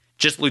keep it,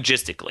 just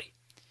logistically.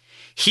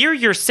 Here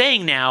you're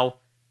saying now,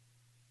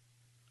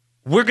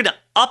 we're going to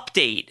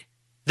update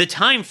the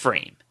time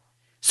frame.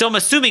 So I'm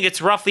assuming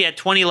it's roughly at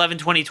 2011,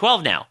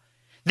 2012 now.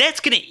 That's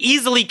going to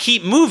easily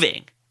keep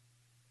moving.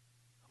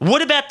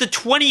 What about the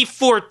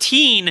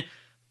 2014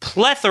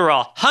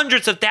 plethora,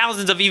 hundreds of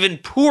thousands of even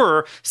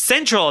poorer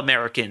Central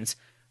Americans,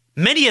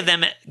 many of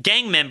them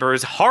gang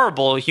members,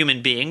 horrible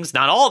human beings,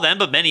 not all of them,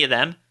 but many of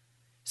them,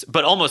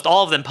 but almost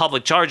all of them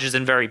public charges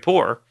and very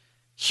poor,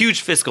 huge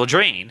fiscal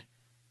drain.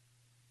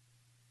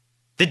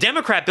 The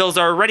Democrat bills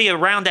are already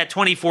around that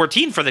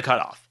 2014 for the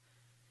cutoff.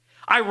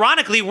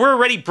 Ironically, we're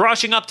already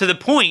brushing up to the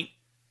point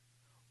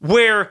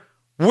where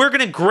we're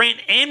going to grant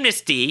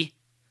amnesty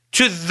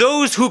to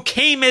those who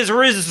came as a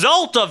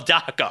result of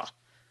DACA.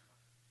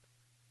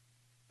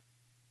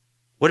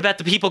 What about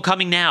the people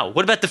coming now?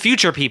 What about the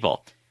future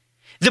people?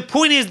 The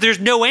point is there's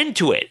no end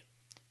to it.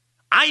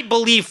 I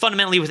believe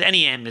fundamentally with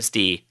any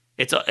amnesty,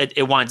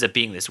 it winds up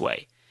being this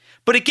way.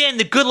 But again,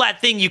 the good lad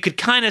thing, you could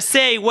kind of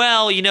say,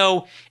 well,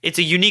 it's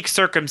a unique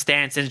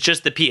circumstance and it's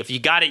just the P. If you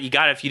got it, you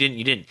got it. If you didn't,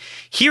 you didn't.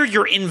 Here,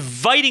 you're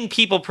inviting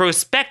people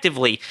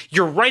prospectively.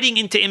 You're writing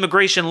into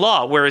immigration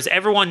law, whereas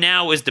everyone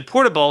now is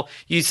deportable.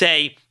 You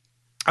say,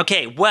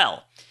 okay,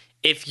 well,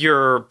 if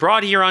you're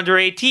brought here under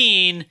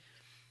 18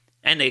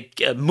 and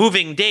a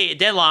moving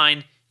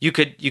deadline, you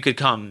could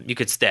come, you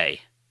could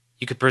stay.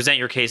 You could present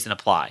your case and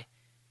apply.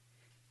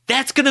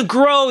 That's going to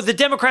grow. The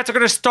Democrats are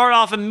going to start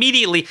off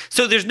immediately.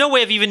 So there's no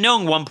way of even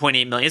knowing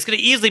 1.8 million. It's going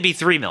to easily be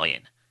 3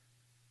 million.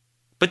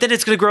 But then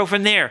it's going to grow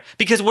from there.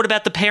 Because what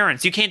about the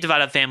parents? You can't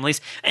divide up families.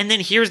 And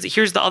then here's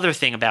the other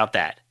thing about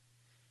that.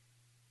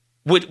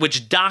 Which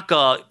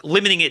DACA,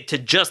 limiting it to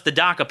just the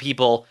DACA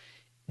people,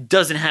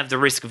 doesn't have the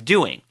risk of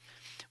doing.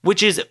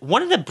 Which is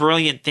one of the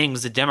brilliant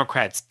things the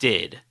Democrats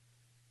did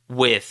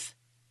with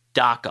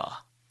DACA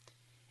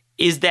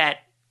is that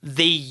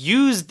they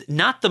used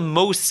not the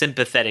most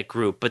sympathetic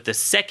group, but the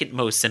second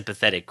most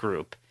sympathetic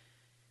group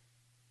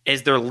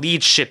as their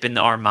lead ship in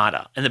the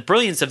armada. And the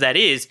brilliance of that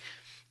is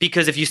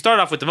because if you start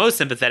off with the most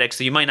sympathetic,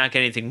 so you might not get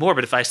anything more,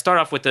 but if I start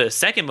off with the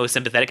second most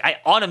sympathetic, I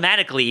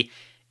automatically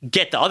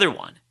get the other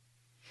one.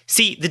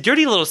 See, the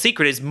dirty little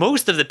secret is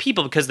most of the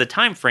people, because of the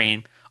time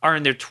frame, are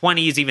in their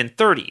 20s, even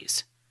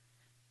 30s.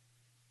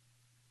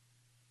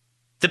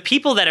 The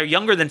people that are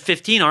younger than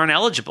 15 aren't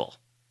eligible.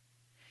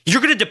 You're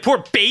going to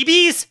deport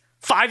babies?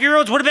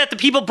 5-year-olds? What about the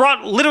people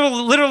brought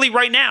literally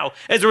right now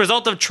as a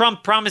result of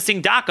Trump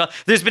promising DACA?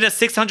 There's been a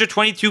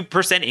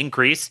 622%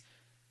 increase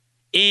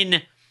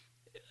in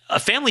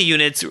family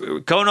units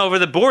going over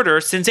the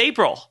border since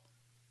April.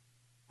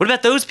 What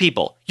about those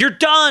people? You're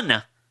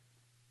done.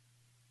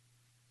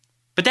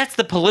 But that's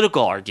the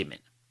political argument.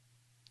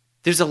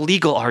 There's a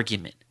legal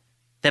argument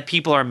that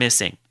people are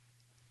missing.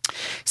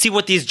 See,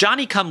 what these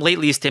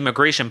Johnny-come-latelys to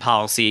immigration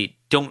policy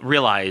don't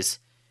realize,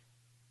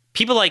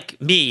 people like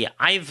me,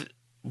 I've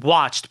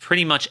watched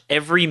pretty much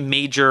every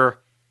major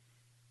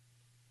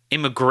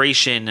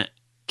immigration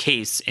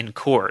case in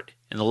court,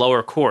 in the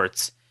lower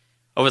courts,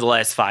 over the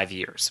last 5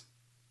 years.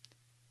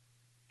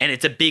 And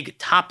it's a big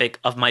topic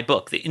of my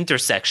book, the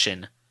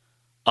intersection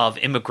of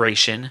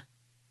immigration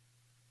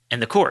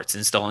and the courts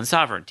and stolen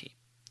sovereignty.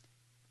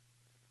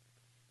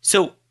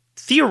 So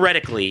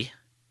theoretically,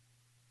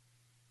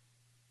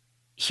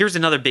 here's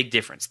another big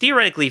difference.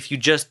 Theoretically, if you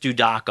just do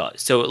DACA,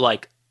 so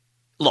like,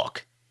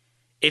 look,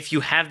 if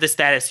you have the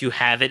status, you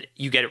have it,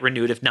 you get it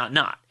renewed. If not,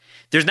 not.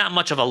 There's not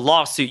much of a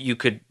lawsuit you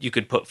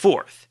could put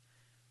forth.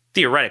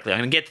 Theoretically, I'm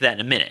going to get to that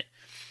in a minute.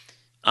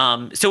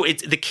 So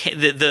it's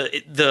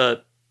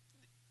the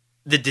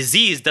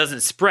disease doesn't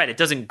spread, it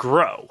doesn't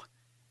grow.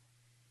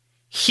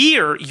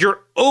 Here, you're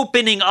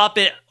opening up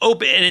an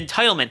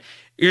entitlement.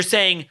 You're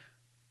saying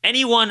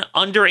anyone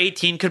under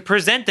 18 could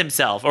present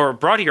themselves, or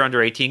brought here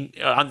under 18,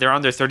 they're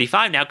under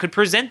 35 now, could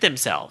present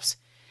themselves.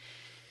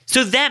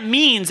 So that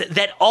means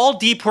that all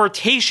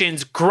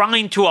deportations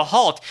grind to a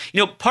halt.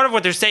 Part of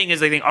what they're saying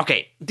is they think,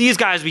 okay, these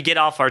guys we get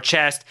off our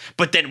chest,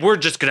 but then we're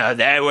just going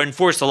to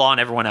enforce the law on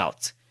everyone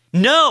else.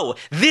 No,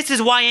 this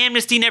is why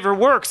amnesty never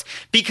works.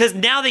 Because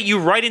now that you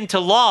write into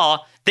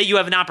law that you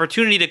have an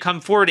opportunity to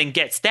come forward and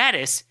get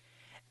status,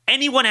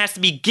 anyone has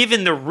to be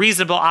given the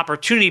reasonable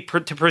opportunity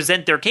to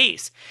present their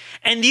case.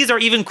 And these are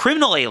even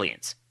criminal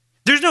aliens.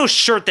 There's no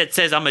shirt that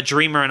says I'm a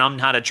dreamer and I'm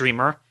not a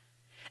dreamer.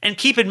 And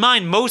keep in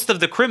mind, most of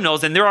the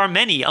criminals, and there are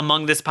many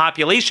among this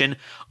population,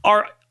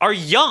 are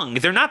young.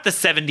 They're not the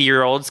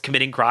 70-year-olds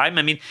committing crime.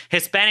 I mean,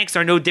 Hispanics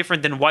are no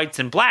different than whites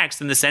and blacks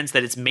in the sense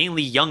that it's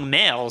mainly young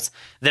males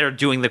that are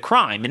doing the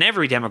crime in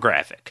every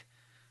demographic.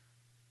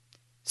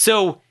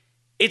 So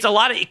it's a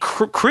lot of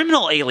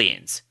criminal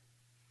aliens.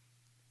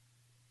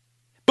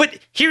 But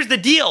here's the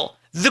deal.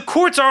 The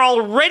courts are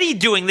already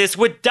doing this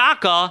with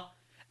DACA,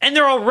 and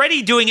they're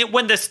already doing it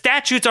when the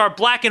statutes are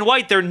black and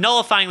white. They're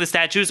nullifying the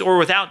statutes, or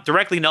without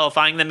directly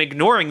nullifying them,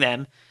 ignoring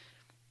them.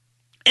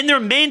 And they're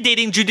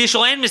mandating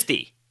judicial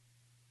amnesty.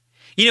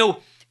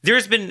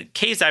 There's been a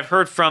case I've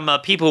heard from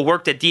people who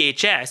worked at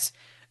DHS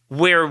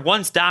where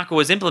once DACA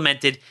was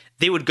implemented,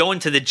 they would go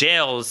into the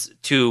jails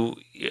to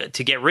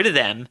get rid of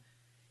them,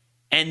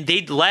 and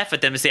they'd laugh at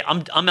them and say,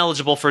 I'm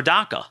eligible for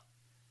DACA.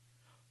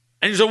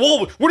 And you say,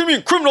 well, what do you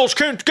mean criminals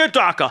can't get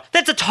DACA?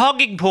 That's a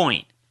talking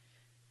point.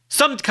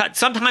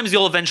 Sometimes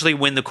you'll eventually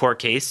win the court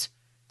case.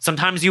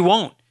 Sometimes you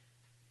won't.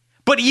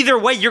 But either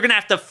way, you're going to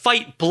have to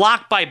fight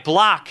block by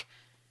block,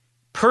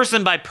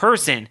 person by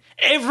person.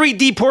 Every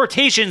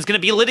deportation is going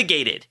to be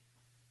litigated.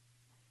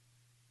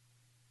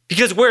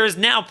 Because whereas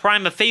now,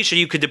 prima facie,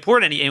 you could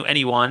deport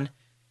anyone,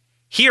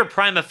 here,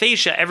 prima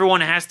facie,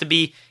 everyone has to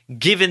be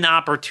given the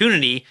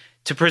opportunity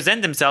to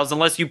present themselves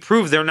unless you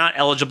prove they're not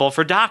eligible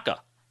for DACA.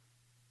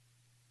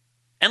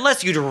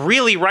 unless you'd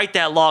really write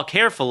that law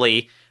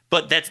carefully,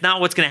 but that's not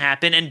what's going to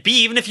happen. And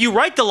B, even if you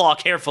write the law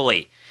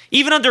carefully,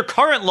 even under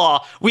current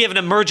law, we have an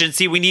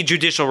emergency, we need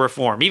judicial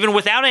reform, even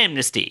without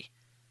amnesty.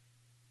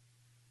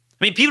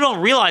 I mean, people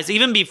don't realize,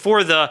 even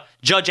before the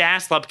Judge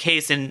Aslop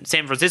case in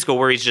San Francisco,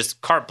 where he's just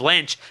carte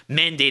blanche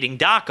mandating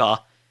DACA,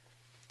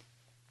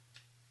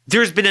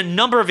 there's been a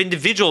number of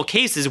individual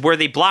cases where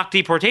they block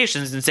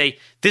deportations and say,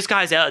 this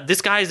guy's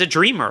a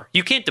dreamer.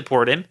 You can't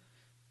deport him.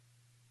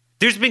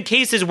 There's been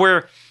cases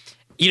where,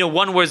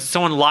 one was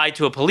someone lied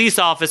to a police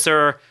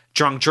officer,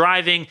 drunk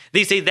driving.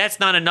 They say that's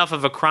not enough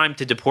of a crime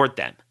to deport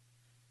them.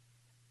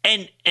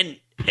 And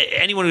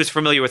anyone who's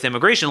familiar with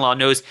immigration law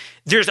knows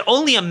there's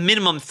only a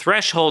minimum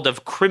threshold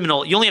of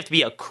criminal. You only have to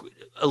be a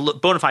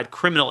bona fide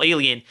criminal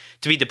alien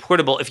to be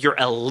deportable if you're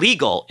a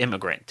legal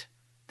immigrant.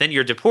 Then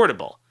you're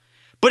deportable.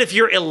 But if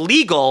you're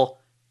illegal,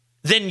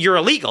 then you're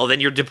illegal. Then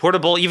you're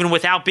deportable even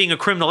without being a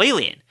criminal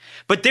alien.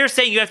 But they're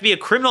saying you have to be a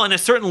criminal and a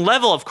certain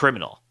level of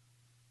criminal.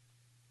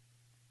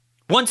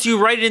 Once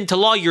you write it into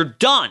law, you're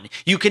done.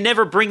 You can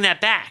never bring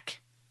that back.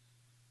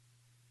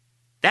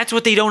 That's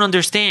what they don't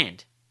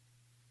understand.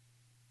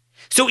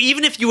 So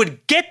even if you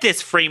would get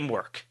this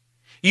framework,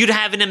 you'd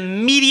have an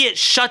immediate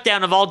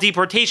shutdown of all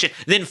deportation.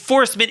 The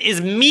enforcement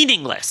is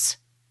meaningless.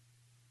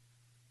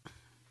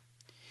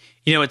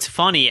 It's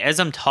funny, as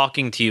I'm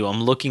talking to you,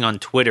 I'm looking on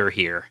Twitter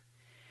here,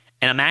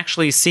 and I'm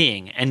actually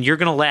seeing, and you're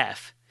going to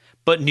laugh,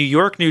 but New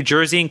York, New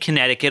Jersey, and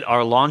Connecticut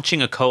are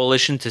launching a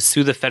coalition to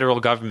sue the federal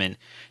government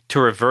to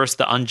reverse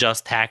the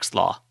unjust tax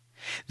law.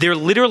 They're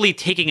literally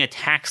taking a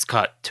tax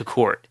cut to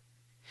court.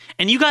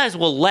 And you guys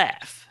will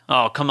laugh.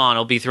 Oh, come on,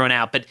 it'll be thrown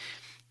out. But,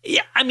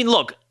 yeah, I mean,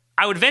 look,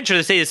 I would venture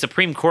to say the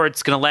Supreme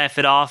Court's going to laugh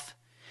it off.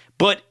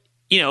 But,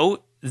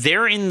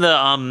 they're in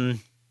the,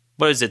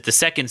 the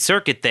Second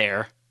Circuit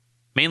there.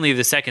 Mainly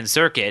the Second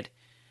Circuit,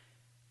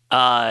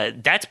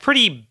 that's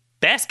pretty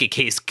basket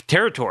case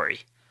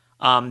territory.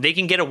 They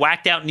can get a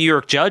whacked out New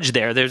York judge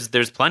there.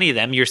 There's plenty of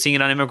them. You're seeing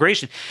it on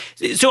immigration.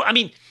 So, I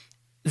mean,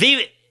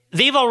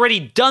 they've already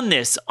done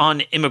this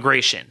on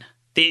immigration.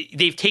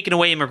 They've taken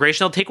away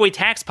immigration. They'll take away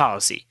tax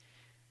policy.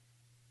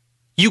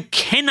 You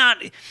cannot.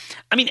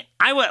 I mean,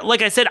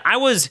 like I said, I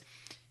was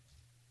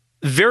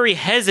very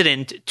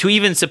hesitant to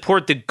even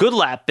support the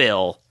Goodlatte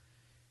bill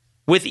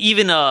with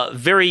even a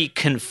very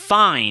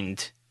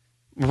confined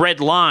red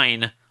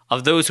line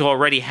of those who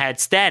already had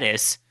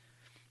status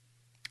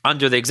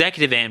under the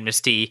executive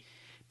amnesty,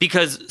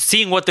 because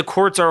seeing what the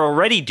courts are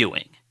already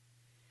doing.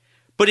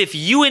 But if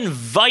you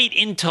invite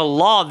into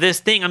law this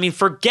thing, I mean,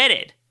 forget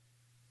it.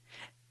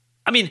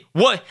 I mean,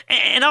 what?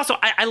 And also,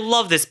 I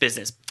love this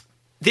business.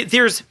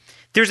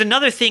 There's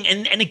another thing,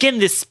 and again,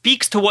 this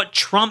speaks to what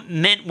Trump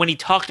meant when he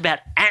talked about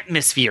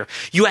atmosphere.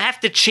 You have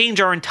to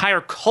change our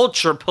entire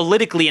culture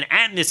politically and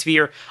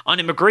atmosphere on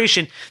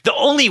immigration. The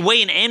only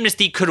way an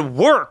amnesty could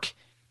work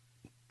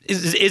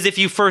is if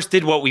you first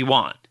did what we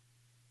want.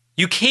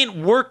 You can't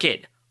work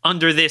it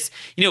under this,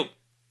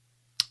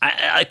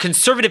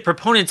 conservative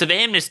proponents of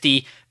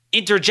amnesty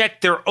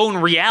interject their own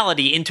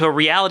reality into a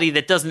reality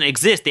that doesn't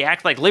exist. They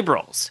act like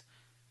liberals.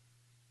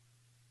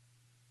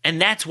 And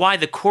that's why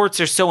the courts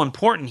are so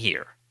important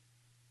here.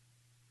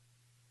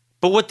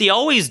 But what they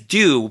always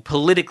do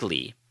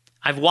politically,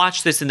 I've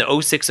watched this in the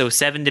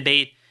 06-07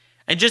 debate,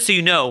 and just so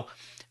you know,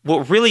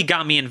 what really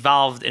got me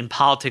involved in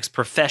politics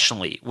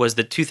professionally was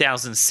the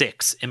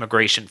 2006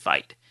 immigration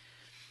fight.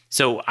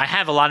 So I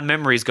have a lot of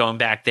memories going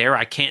back there.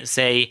 I can't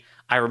say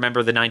I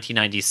remember the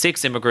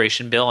 1996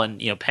 immigration bill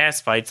and,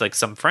 past fights like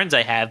some friends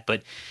I have,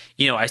 but,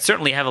 I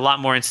certainly have a lot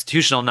more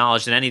institutional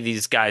knowledge than any of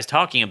these guys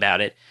talking about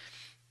it.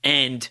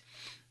 And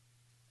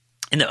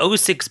in the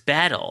 06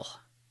 battle,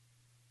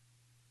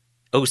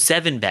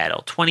 07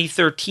 battle,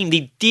 2013,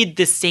 they did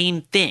the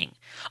same thing.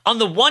 On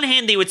the one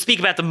hand, they would speak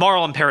about the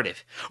moral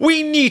imperative.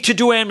 We need to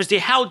do amnesty.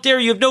 How dare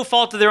you have no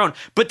fault of their own.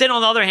 But then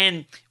on the other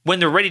hand, when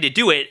they're ready to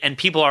do it and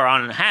people are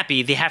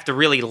unhappy, they have to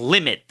really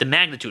limit the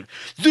magnitude.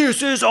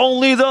 This is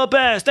only the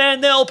best,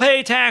 and they'll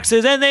pay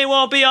taxes, and they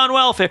won't be on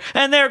welfare,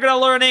 and they're going to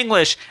learn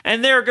English,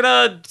 and they're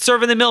going to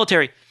serve in the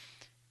military.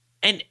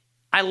 And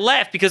I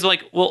laugh because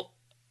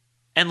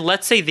and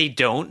let's say they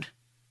don't.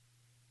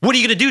 What are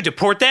you going to do,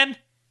 deport them?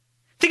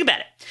 Think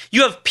about it.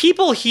 You have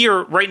people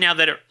here right now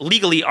that are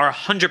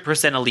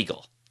 100%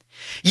 illegal.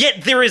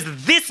 Yet there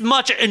is this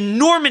much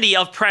enormity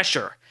of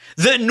pressure.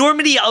 The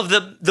enormity of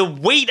the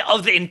weight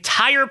of the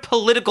entire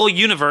political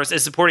universe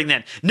is supporting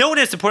them. No one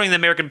is supporting the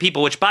American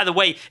people, which, by the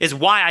way, is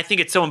why I think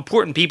it's so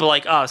important people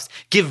like us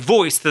give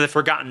voice to the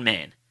forgotten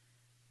man.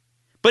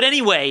 But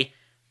anyway,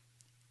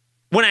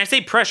 when I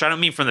say pressure, I don't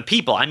mean from the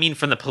people. I mean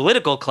from the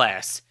political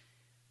class.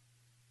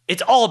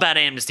 It's all about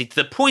amnesty to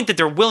the point that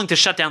they're willing to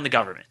shut down the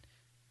government.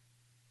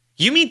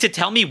 You mean to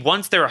tell me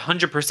once they're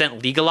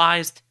 100%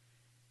 legalized,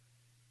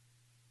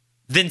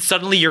 then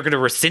suddenly you're going to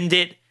rescind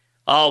it?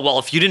 Oh, well,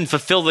 if you didn't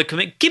fulfill the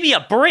commitment, give me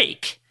a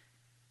break.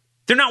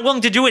 They're not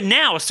willing to do it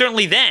now,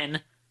 certainly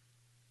then.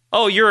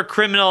 Oh, you're a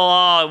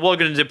criminal, we're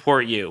going to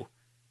deport you.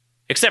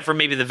 Except for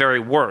maybe the very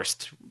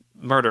worst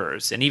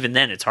murderers, and even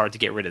then it's hard to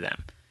get rid of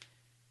them.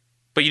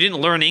 but you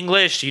didn't learn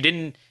English. You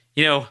didn't,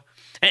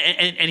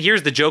 and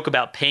here's the joke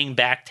about paying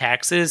back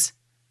taxes.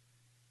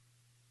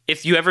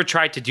 If you ever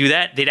tried to do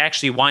that, they'd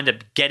actually wind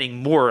up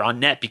getting more on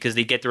net because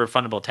they get the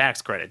refundable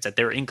tax credits at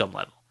their income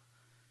level.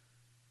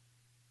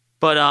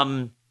 But,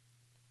 and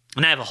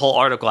I have a whole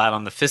article out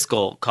on the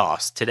fiscal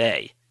cost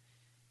today.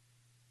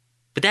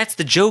 But that's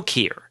the joke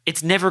here.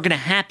 It's never going to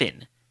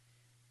happen.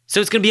 So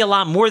it's going to be a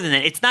lot more than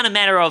that. It's not a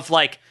matter of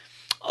like,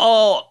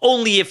 oh,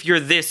 only if you're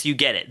this, you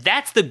get it.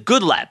 That's the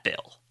good lap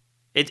bill.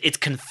 It's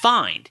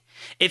confined.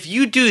 If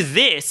you do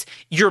this,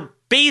 you're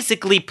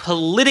basically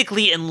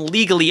politically and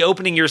legally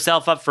opening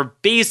yourself up for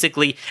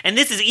basically, and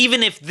this is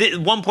even if the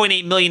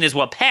 1.8 million is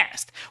what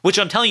passed, which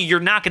I'm telling you, you're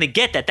not going to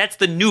get that. That's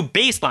the new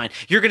baseline.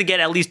 You're going to get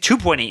at least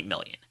 2.8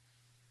 million.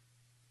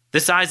 The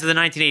size of the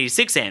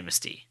 1986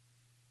 amnesty,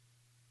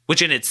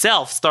 which in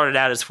itself started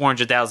out as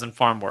 400,000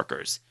 farm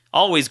workers,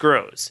 always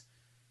grows.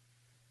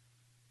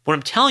 What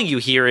I'm telling you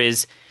here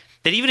is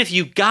that even if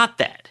you got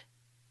that,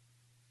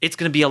 it's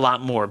going to be a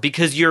lot more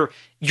because you're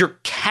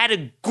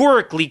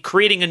categorically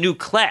creating a new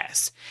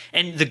class.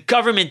 And the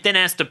government then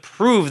has to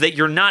prove that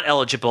you're not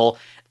eligible.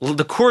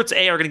 The courts,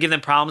 are going to give them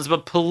problems,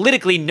 but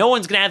politically, no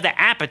one's going to have the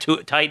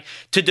appetite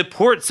to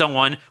deport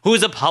someone who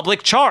is a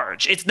public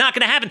charge. It's not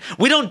going to happen.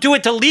 We don't do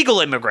it to legal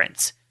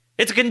immigrants.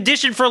 It's a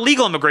condition for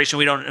legal immigration.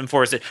 We don't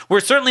enforce it.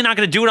 We're certainly not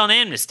going to do it on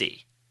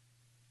amnesty.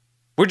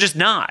 We're just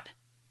not.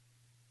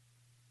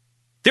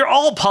 They're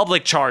all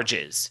public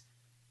charges.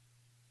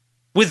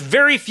 With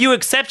very few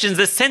exceptions,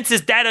 the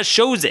census data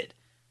shows it.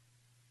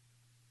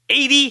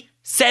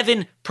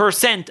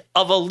 87%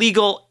 of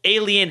illegal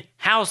alien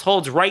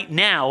households right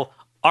now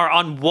are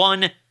on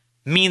one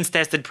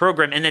means-tested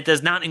program, and that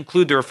does not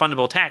include the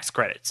refundable tax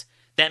credits.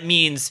 That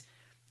means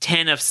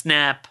 10 of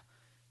SNAP,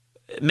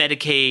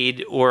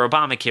 Medicaid, or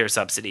Obamacare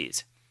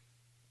subsidies.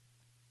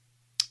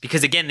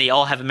 Because again, they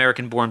all have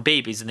American-born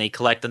babies, and they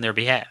collect on their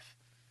behalf.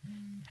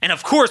 And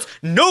of course,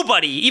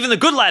 nobody, even the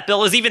good lap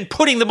bill, is even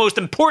putting the most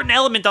important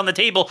element on the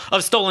table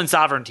of stolen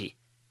sovereignty.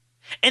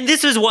 And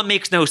this is what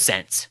makes no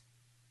sense.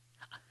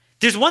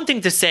 There's one thing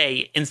to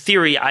say, in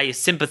theory, I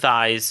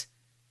sympathize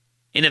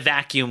in a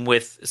vacuum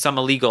with some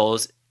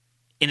illegals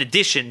in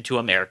addition to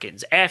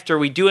Americans. After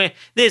we do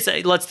this,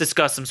 let's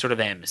discuss some sort of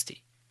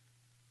amnesty.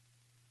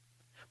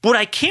 But what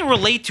I can't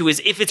relate to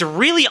is if it's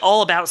really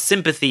all about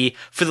sympathy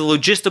for the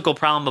logistical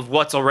problem of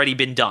what's already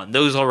been done,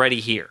 those already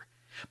here,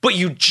 but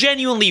you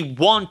genuinely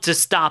want to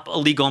stop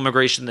illegal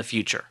immigration in the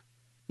future.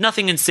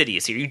 Nothing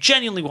insidious here. You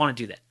genuinely want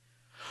to do that.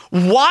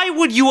 Why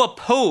would you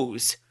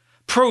oppose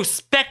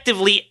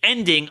prospectively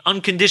ending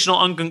unconditional,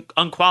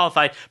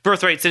 unqualified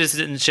birthright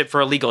citizenship for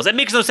illegals? That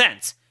makes no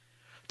sense.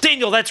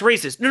 Daniel, that's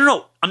racist.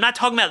 No. I'm not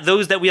talking about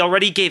those that we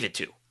already gave it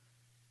to.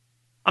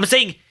 I'm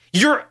saying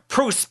you're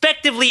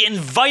prospectively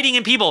inviting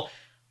in people.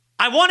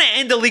 I want to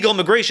end illegal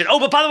immigration. Oh,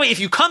 but by the way, if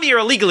you come here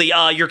illegally,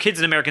 your kid's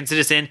an American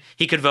citizen,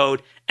 he could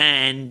vote,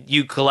 and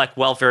you collect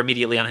welfare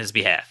immediately on his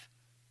behalf.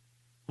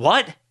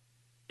 What?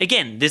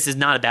 Again, this is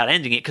not about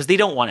ending it because they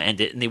don't want to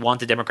end it, and they want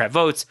the Democrat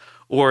votes,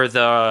 or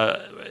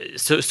the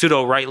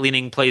pseudo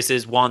right-leaning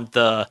places want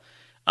the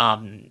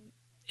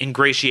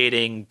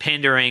ingratiating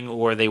pandering,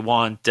 or they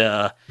want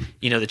the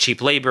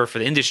cheap labor for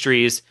the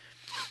industries,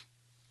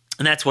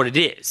 and that's what it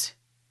is.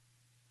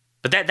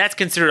 But that's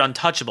considered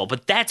untouchable.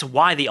 But that's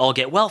why they all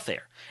get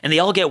welfare. And they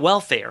all get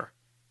welfare.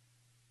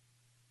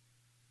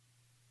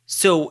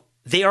 So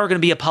they are going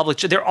to be a public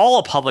charge. They're all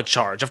a public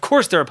charge. Of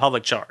course they're a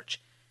public charge.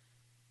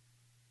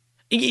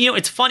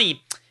 It's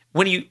funny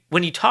when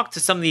you talk to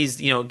some of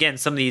these, again,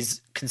 some of these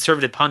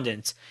conservative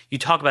pundits, you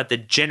talk about the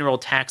general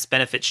tax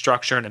benefit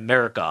structure in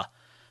America,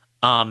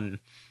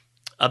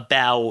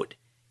 about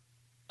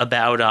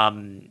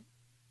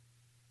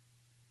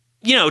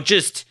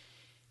just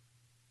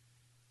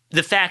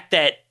the fact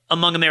that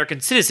among American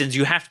citizens,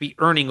 you have to be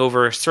earning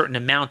over a certain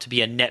amount to be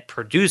a net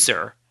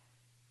producer.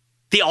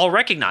 They all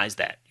recognize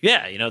that.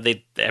 Yeah,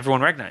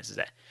 everyone recognizes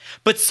that.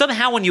 But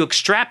somehow when you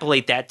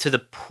extrapolate that to the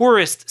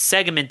poorest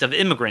segment of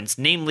immigrants,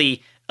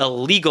 namely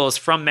illegals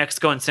from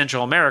Mexico and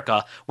Central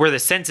America, where the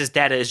census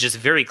data is just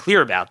very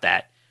clear about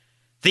that,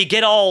 they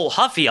get all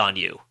huffy on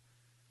you.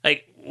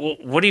 Like,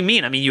 what do you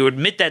mean? I mean, you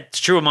admit that's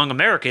true among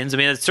Americans. I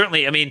mean, it's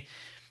certainly,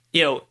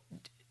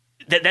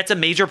 that's a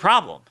major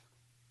problem.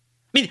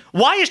 I mean,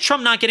 why is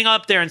Trump not getting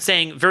up there and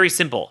saying, very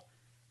simple,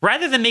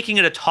 rather than making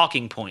it a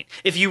talking point,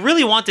 if you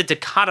really wanted to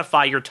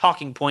codify your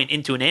talking point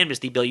into an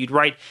amnesty bill, you'd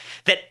write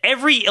that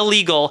every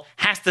illegal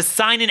has to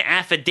sign an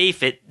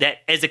affidavit that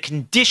as a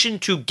condition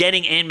to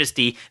getting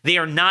amnesty, they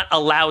are not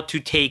allowed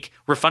to take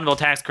refundable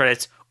tax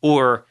credits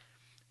or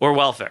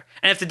welfare.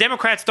 And if the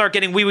Democrats start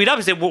getting wee-weed up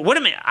and say, well, wait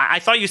a minute, I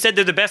thought you said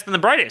they're the best and the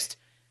brightest.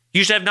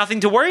 You should have nothing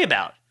to worry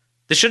about.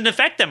 This shouldn't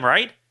affect them,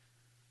 right?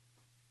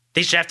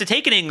 They should have to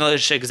take an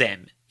English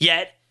exam.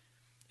 Yet,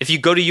 if you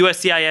go to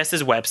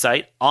USCIS's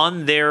website,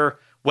 on their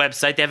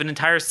website, they have an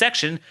entire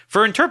section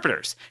for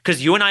interpreters.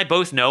 Because you and I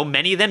both know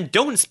many of them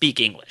don't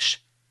speak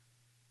English.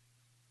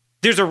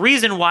 There's a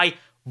reason why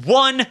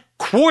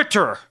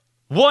 1/4,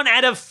 1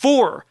 out of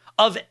 4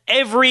 of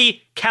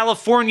every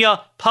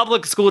California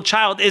public school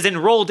child is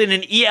enrolled in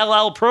an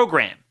ELL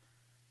program.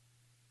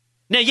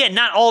 Now, yeah,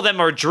 not all of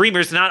them are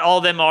dreamers. Not all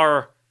of them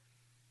are,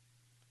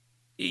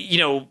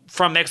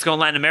 from Mexico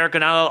and Latin America.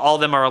 Not all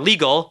of them are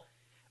illegal.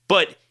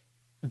 But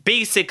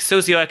basic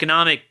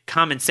socioeconomic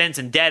common sense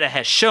and data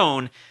has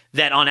shown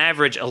that on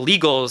average,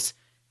 illegals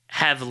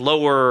have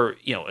lower,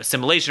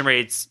 assimilation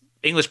rates,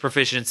 English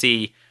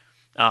proficiency,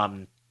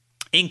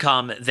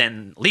 income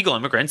than legal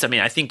immigrants. I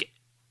mean, I think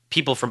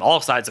people from all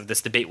sides of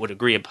this debate would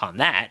agree upon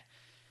that.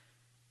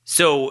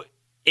 So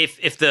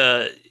if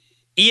the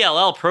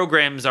ELL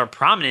programs are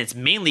prominent, it's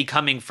mainly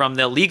coming from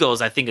the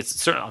illegals. I think it's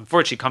certainly,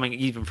 unfortunately, coming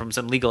even from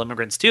some legal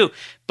immigrants too.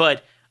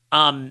 But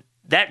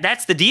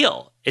that's the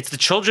deal. It's the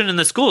children in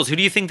the schools. Who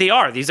do you think they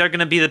are? These are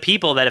going to be the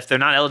people that if they're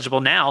not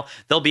eligible now,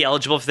 they'll be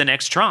eligible for the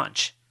next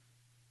tranche.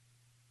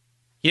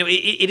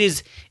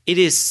 It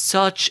is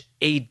such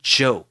a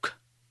joke.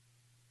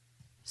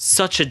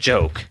 Such a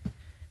joke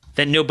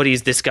that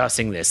nobody's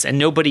discussing this and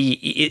nobody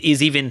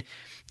is even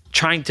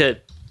trying to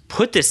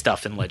put this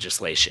stuff in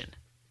legislation.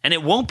 And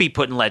it won't be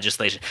put in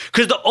legislation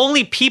because the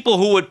only people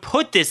who would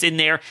put this in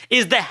there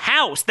is the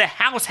House. The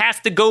House has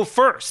to go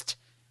first.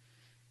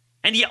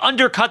 And you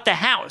undercut the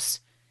House.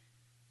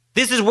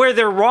 This is where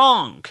they're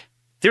wrong.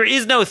 There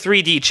is no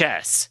 3D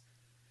chess.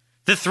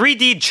 The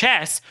 3D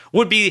chess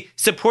would be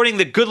supporting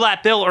the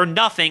Goodlatte bill or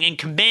nothing and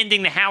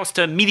commanding the House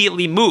to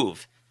immediately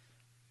move.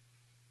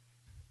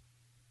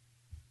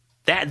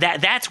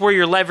 That's where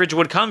your leverage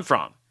would come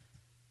from.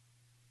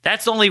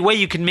 That's the only way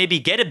you can maybe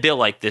get a bill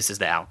like this is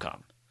the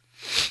outcome.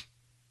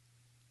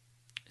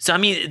 So, I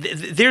mean,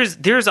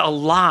 there's a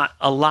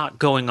lot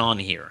going on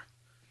here.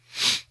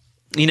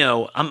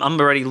 I'm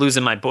already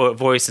losing my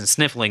voice and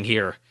sniffling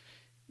here,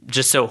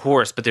 just so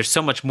hoarse, but there's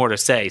so much more to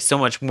say, so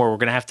much more. We're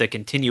going to have to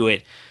continue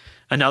it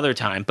another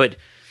time. But,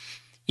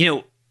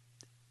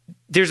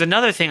 there's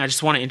another thing I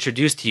just want to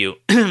introduce to you.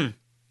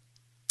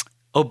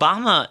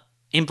 Obama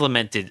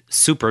implemented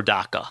Super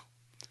DACA.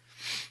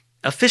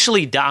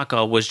 Officially,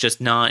 DACA was just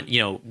not,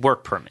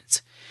 work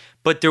permits.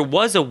 But there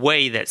was a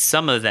way that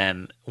some of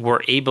them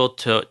were able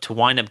to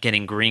wind up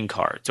getting green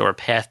cards or a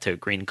path to a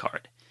green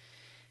card.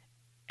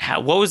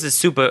 What was the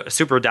Super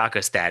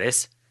DACA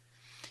status?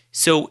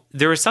 So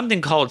there was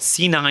something called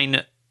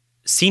C9P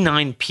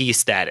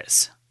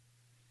status.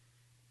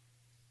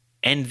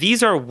 And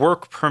these are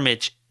work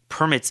permits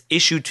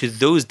issued to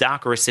those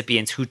DACA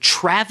recipients who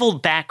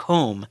traveled back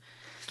home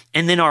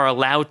and then are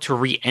allowed to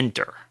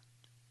re-enter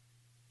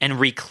and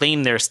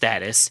reclaim their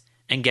status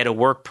and get a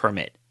work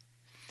permit.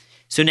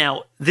 So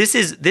now this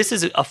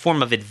is a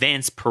form of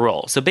advanced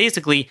parole. So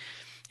basically,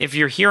 if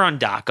you're here on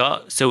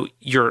DACA, so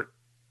you're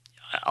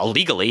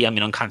illegally,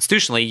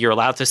 unconstitutionally, you're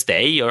allowed to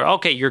stay.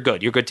 You're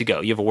good to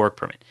go. You have a work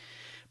permit.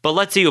 But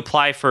let's say you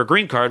apply for a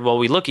green card. Well,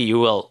 we look at you.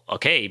 Well,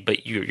 okay,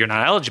 but you're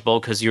not eligible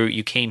because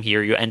you came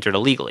here. You entered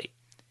illegally.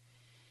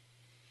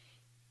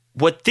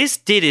 What this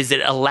did is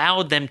it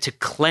allowed them to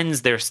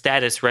cleanse their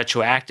status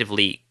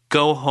retroactively,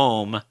 go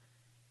home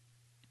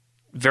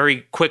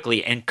very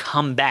quickly, and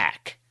come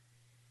back.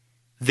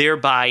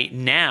 Thereby,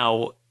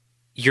 now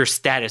your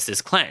status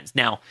is cleansed.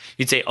 Now,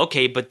 you'd say,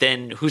 okay, but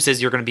then who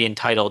says you're going to be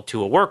entitled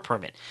to a work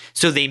permit?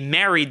 So they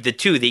married the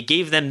two. They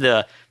gave them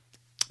the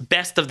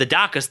best of the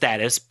DACA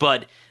status,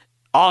 but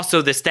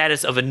also the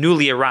status of a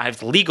newly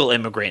arrived legal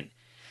immigrant.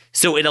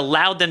 So it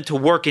allowed them to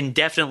work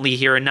indefinitely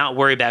here and not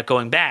worry about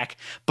going back,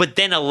 but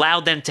then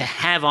allowed them to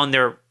have on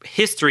their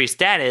history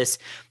status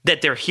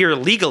that they're here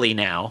legally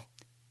now,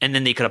 and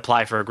then they could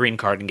apply for a green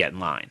card and get in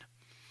line.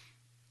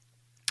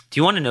 Do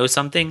you want to know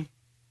something?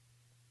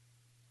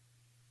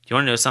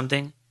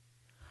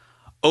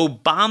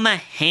 Obama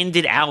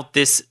handed out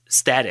this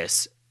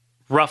status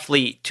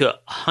roughly to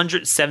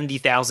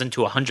 170,000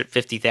 to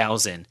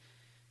 150,000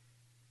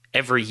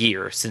 every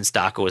year since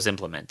DACA was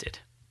implemented.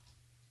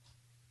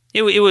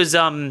 It was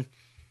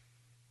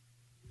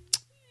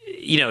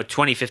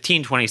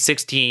 2015,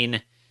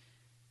 2016,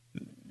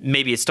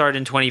 maybe it started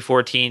in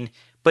 2014,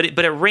 but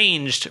it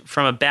ranged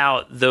from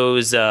about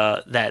those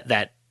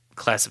that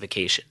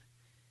classification.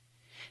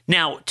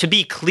 Now, to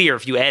be clear,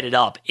 if you add it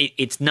up,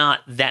 it's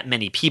not that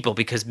many people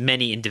because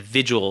many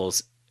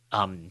individuals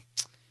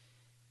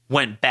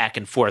went back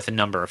and forth a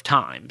number of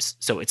times.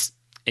 So it's,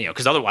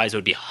 because otherwise it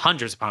would be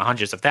hundreds upon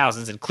hundreds of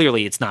thousands, and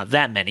clearly it's not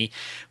that many.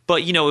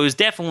 But, it was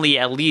definitely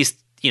at least,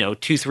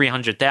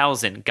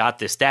 200,000-300,000 got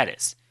this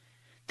status.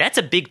 That's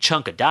a big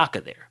chunk of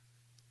DACA there.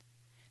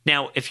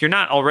 Now, if you're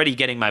not already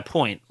getting my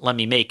point, let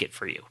me make it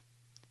for you.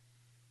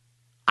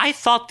 I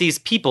thought these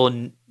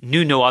people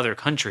knew no other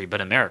country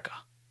but America.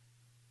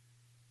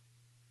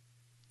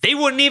 They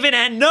wouldn't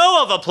even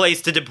know of a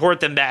place to deport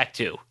them back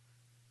to.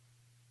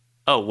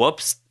 Oh,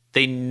 whoops.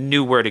 They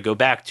knew where to go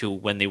back to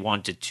when they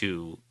wanted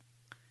to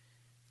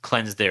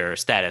cleanse their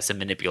status and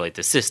manipulate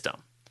the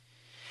system.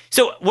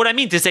 So what I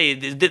mean to say,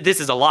 this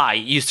is a lie.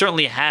 You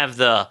certainly have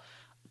the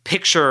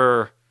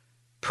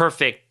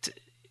picture-perfect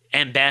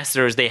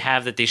ambassadors they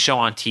have that they show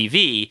on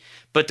TV,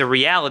 but the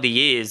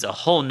reality is a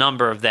whole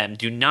number of them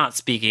do not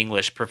speak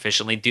English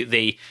proficiently.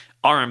 They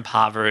are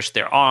impoverished,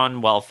 they're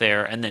on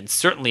welfare, and then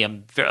certainly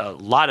a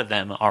lot of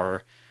them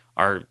are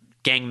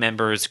gang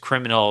members,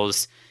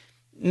 criminals,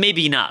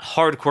 maybe not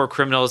hardcore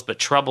criminals, but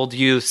troubled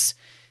youths.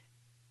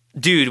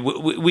 Dude,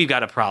 we've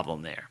got a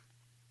problem there.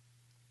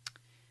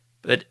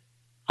 But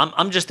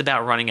I'm just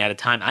about running out of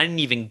time. I didn't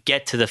even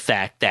get to the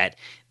fact that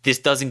this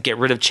doesn't get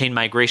rid of chain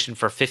migration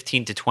for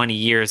 15 to 20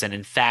 years and,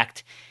 in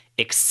fact,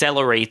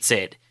 accelerates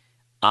it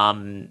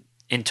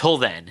until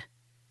then.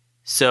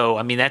 So,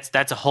 I mean,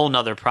 that's a whole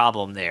nother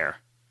problem there.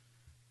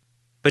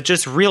 But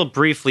just real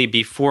briefly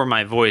before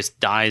my voice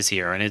dies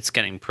here, and it's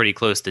getting pretty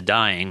close to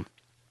dying,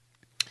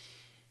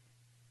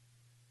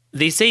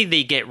 they say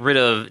they get rid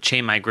of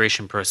chain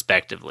migration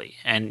prospectively.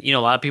 And, a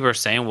lot of people are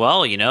saying,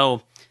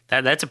 well,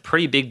 that's a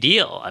pretty big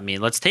deal. I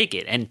mean, let's take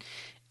it. And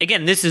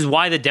again, this is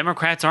why the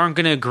Democrats aren't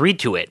going to agree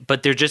to it,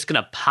 but they're just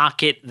going to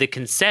pocket the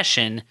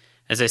concession,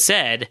 as I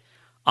said,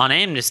 on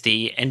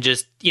amnesty and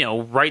just,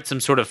 write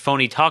some sort of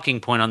phony talking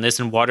point on this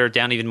and water it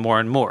down even more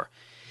and more.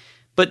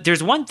 But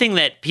there's one thing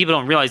that people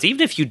don't realize.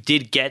 Even if you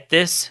did get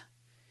this,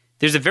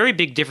 there's a very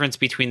big difference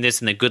between this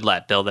and the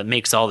Goodlatte bill that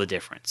makes all the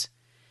difference.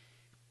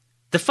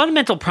 The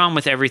fundamental problem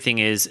with everything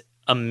is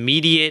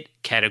immediate,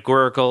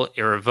 categorical,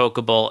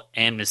 irrevocable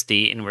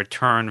amnesty in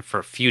return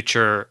for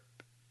future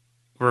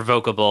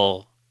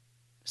revocable,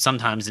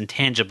 sometimes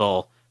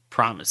intangible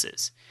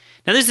promises.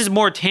 Now, this is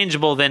more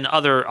tangible than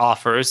other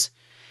offers,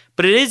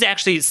 but it is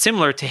actually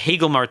similar to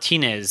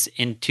Hagel-Martinez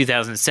in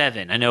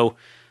 2007. I know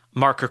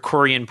Mark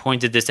Krikorian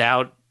pointed this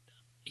out.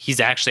 He's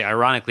actually,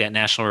 ironically, at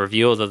National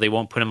Review, although they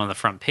won't put him on the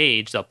front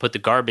page. They'll put the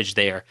garbage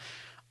there.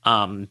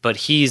 But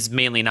he's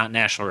mainly not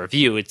National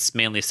Review. It's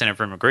mainly Center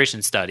for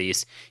Immigration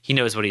Studies. He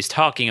knows what he's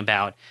talking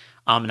about.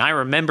 And I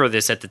remember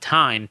this at the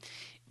time.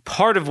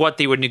 Part of what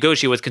they would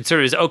negotiate with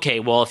conservatives, okay,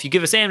 well, if you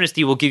give us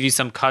amnesty, we'll give you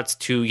some cuts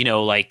to,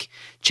 like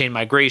chain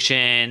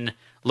migration,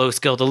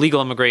 low-skilled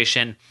illegal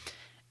immigration.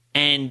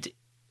 And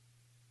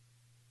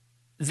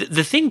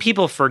the thing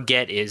people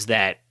forget is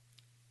that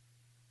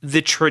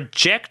the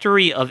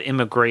trajectory of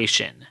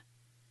immigration,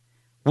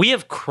 we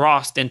have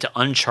crossed into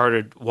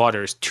uncharted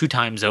waters 2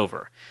 times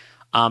over.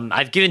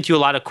 I've given to you a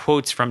lot of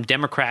quotes from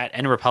Democrat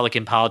and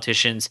Republican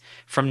politicians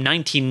from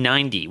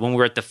 1990 when we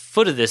were at the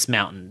foot of this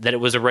mountain that it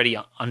was already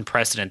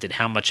unprecedented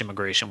how much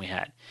immigration we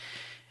had.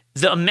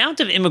 The amount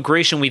of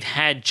immigration we've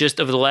had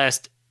just over the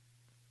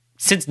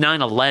since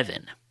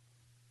 9/11.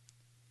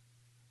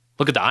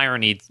 Look at the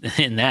irony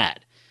in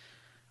that.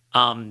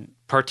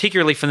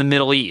 Particularly from the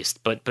Middle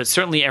East, but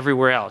certainly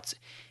everywhere else.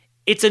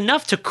 It's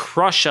enough to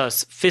crush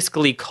us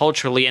fiscally,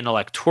 culturally, and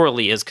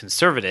electorally as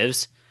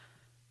conservatives.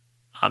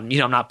 I'm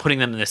not putting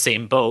them in the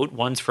same boat.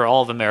 One's for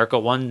all of America.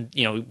 One,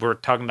 we're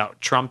talking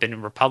about Trump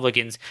and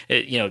Republicans,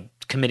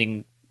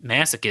 committing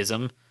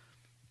masochism.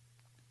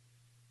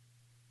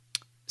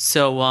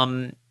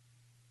 So,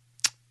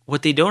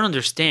 what they don't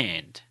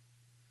understand,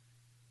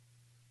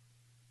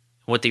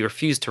 what they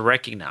refuse to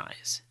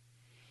recognize,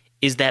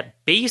 is that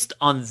based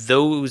on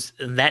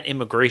that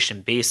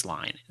immigration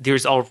baseline,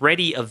 there's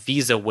already a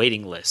visa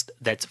waiting list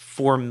that's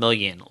 4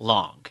 million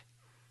long.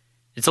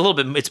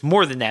 It's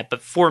more than that,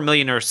 but 4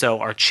 million or so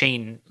are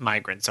chain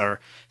migrants, are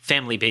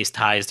family-based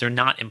ties. They're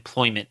not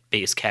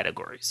employment-based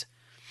categories.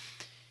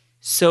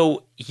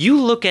 So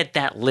you look at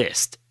that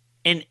list,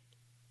 and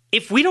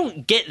if we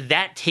don't get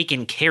that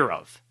taken care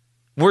of,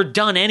 we're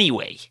done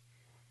anyway.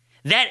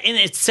 That in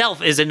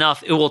itself is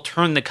enough. It will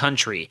turn the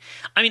country.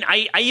 I mean,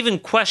 I even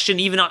question,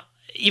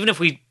 even if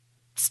we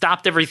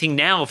stopped everything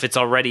now,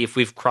 if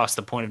we've crossed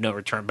the point of no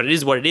return. But it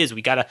is what it is.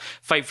 We got to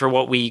fight for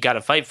what we got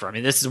to fight for. I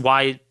mean, this is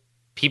why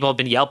people have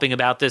been yelping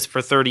about this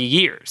for 30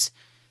 years,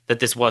 that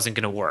this wasn't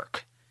going to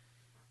work.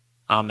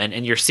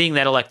 And you're seeing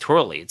that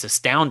electorally. It's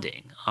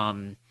astounding.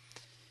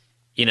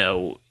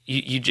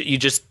 You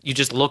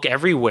just look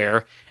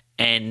everywhere,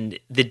 and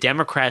the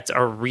Democrats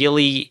are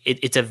really,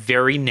 it's a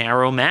very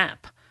narrow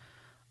map.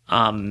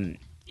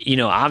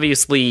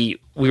 Obviously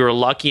we were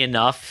lucky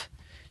enough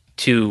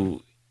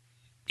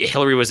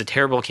Hillary was a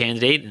terrible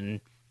candidate, and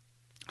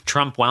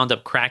Trump wound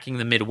up cracking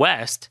the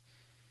Midwest.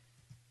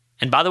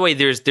 And by the way,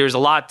 there's a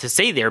lot to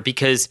say there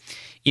because,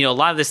 a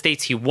lot of the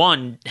states he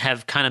won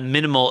have kind of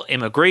minimal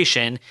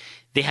immigration.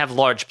 They have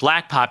large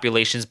black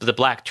populations, but the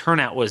black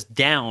turnout was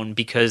down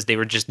because they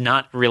were just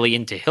not really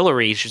into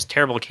Hillary. She's a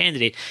terrible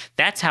candidate.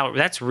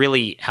 That's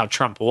really how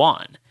Trump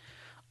won.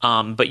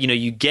 But,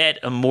 you get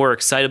a more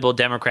excitable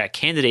Democrat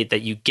candidate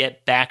that you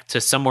get back to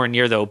somewhere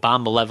near the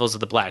Obama levels of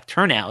the black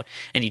turnout,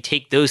 and you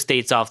take those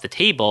states off the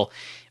table,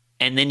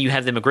 and then you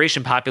have the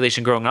immigration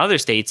population growing in other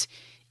states,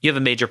 you have a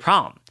major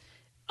problem.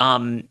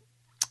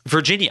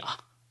 Virginia,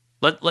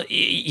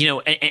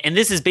 and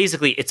this is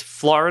basically, it's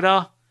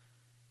Florida,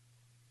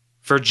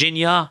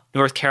 Virginia,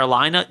 North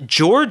Carolina,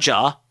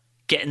 Georgia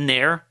getting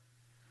there,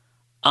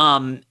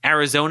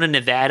 Arizona,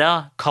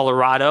 Nevada,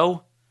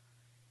 Colorado,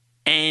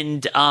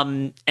 and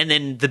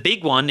then the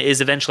big one is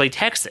eventually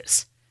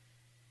Texas.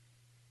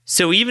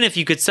 So even if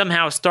you could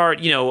somehow start,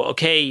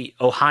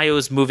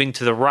 Ohio's moving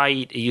to the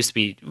right. It used to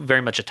be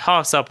very much a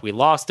toss-up. We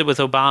lost it with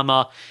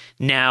Obama.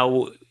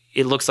 Now,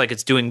 it looks like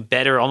it's doing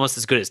better, almost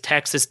as good as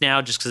Texas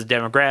now, just because of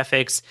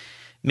demographics.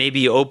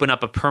 Maybe you open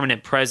up a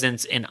permanent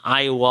presence in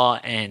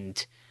Iowa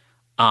and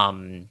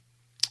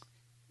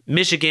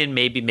Michigan.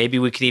 Maybe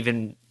we could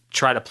even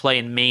try to play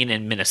in Maine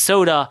and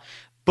Minnesota.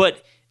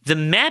 But the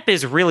map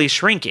is really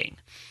shrinking.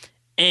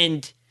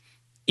 And,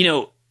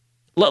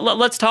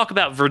 let's talk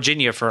about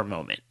Virginia for a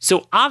moment.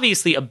 So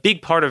obviously a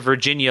big part of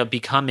Virginia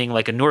becoming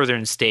like a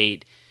northern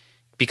state,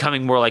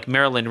 becoming more like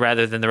Maryland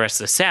rather than the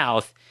rest of the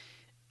South,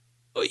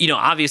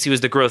 obviously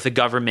was the growth of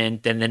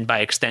government. And then by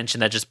extension,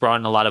 that just brought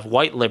in a lot of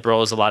white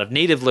liberals, a lot of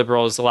native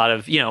liberals, a lot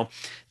of,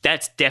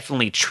 that's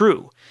definitely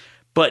true.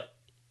 But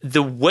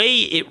the way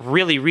it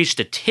really reached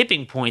a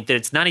tipping point that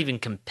it's not even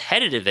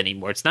competitive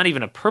anymore. It's not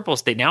even a purple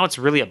state. Now it's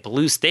really a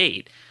blue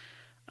state.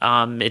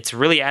 It's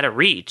really out of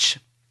reach.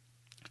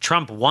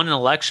 Trump won an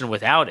election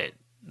without it.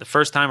 The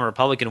first time a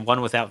Republican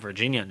won without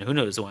Virginia, and who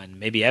knows when,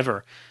 maybe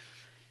ever.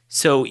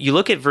 So you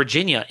look at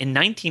Virginia, in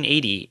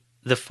 1980,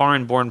 the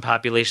foreign-born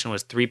population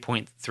was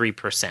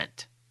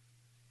 3.3%.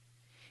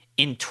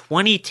 In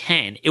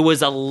 2010, it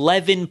was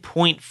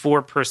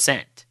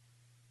 11.4%.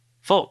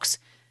 Folks,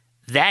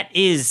 that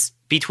is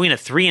between a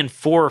 3- and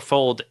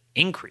 4-fold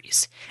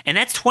increase. And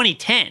that's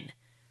 2010.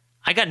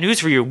 I got news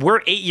for you.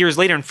 We're 8 years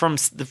later, and from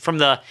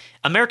the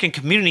American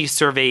Community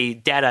Survey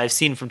data I've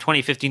seen from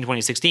 2015,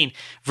 2016,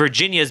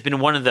 Virginia has been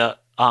one of the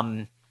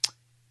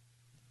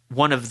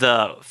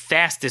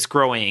fastest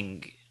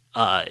growing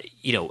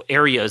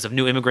areas of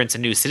new immigrants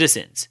and new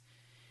citizens.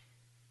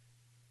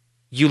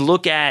 You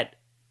look at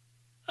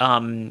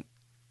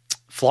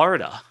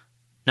Florida,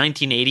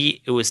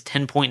 1980, it was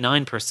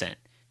 10.9%.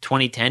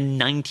 2010,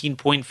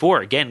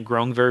 19.4%. Again,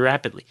 growing very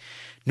rapidly.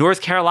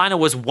 North Carolina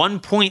was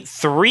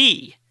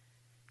 1.3%.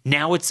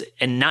 Now it's,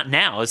 and not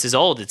now, this is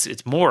old,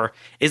 it's more,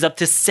 is up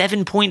to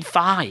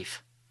 7.5%.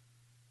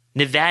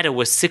 Nevada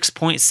was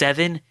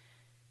 6.7%.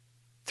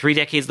 3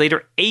 decades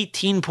later,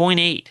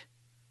 18.8%.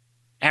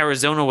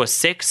 Arizona was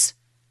 6%.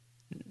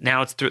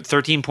 Now it's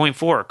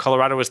 13.4%.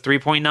 Colorado was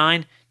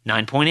 3.9%.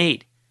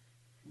 9.8%.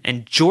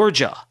 And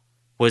Georgia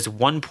was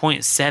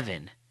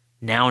 1.7%.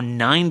 Now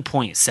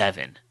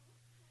 9.7%.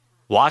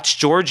 Watch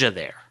Georgia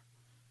there.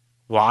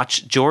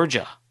 Watch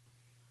Georgia.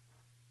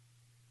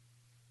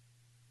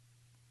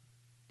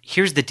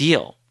 Here's the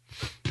deal.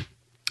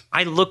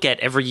 I look at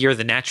every year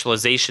the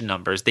naturalization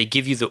numbers. They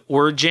give you the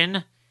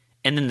origin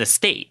and then the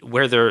state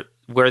where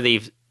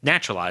they've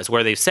naturalized,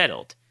 where they've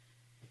settled.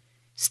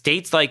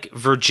 States like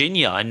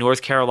Virginia and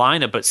North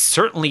Carolina, but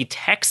certainly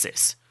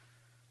Texas,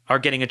 are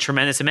getting a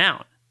tremendous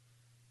amount.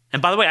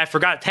 And by the way, I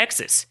forgot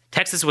Texas.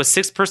 Texas was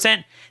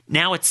 6%.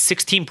 Now it's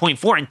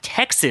 16.4%. And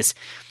Texas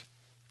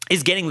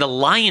is getting the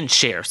lion's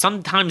share,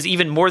 sometimes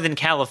even more than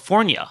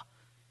California,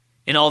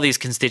 in all these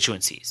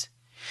constituencies.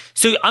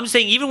 So I'm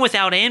saying even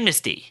without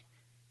amnesty,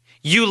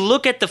 you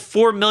look at the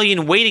 4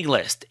 million waiting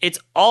list, it's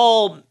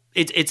 28%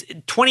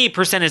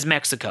 is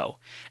Mexico,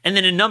 and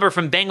then a number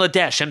from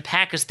Bangladesh and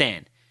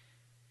Pakistan.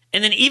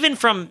 And then even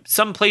from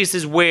some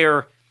places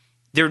where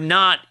they're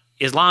not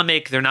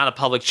Islamic, they're not a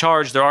public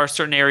charge. There are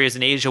certain areas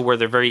in Asia where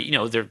they're very,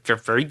 they're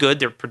very good,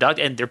 they're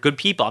productive, and they're good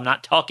people. I'm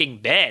not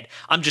talking bad.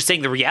 I'm just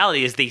saying the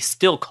reality is they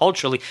still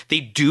culturally,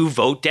 they do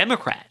vote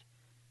Democrat.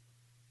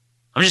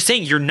 I'm just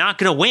saying you're not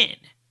going to win.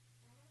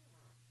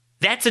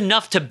 That's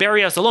enough to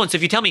bury us alone. So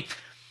if you tell me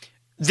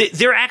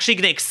they're actually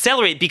going to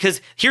accelerate, because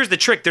here's the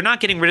trick: they're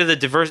not getting rid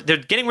of they're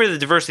getting rid of the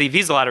diversity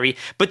visa lottery,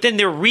 but then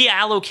they're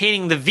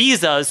reallocating the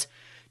visas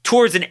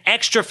towards an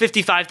extra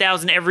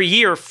 55,000 every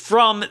year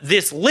from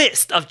this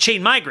list of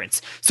chain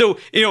migrants. So,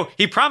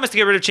 he promised to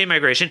get rid of chain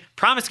migration,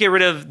 promised to get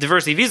rid of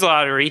diversity visa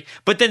lottery,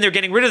 but then they're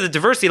getting rid of the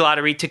diversity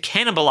lottery to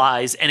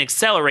cannibalize and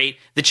accelerate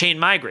the chain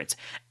migrants.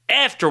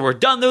 After we're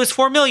done those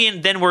 4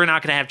 million, then we're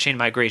not going to have chain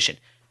migration.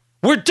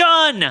 We're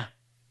done.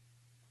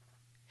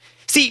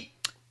 See,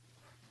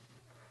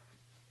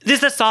 this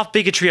is the soft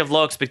bigotry of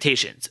low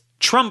expectations.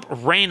 Trump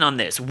ran on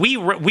this. We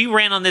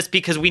ran on this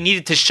because we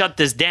needed to shut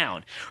this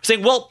down. We're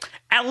saying, well,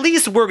 at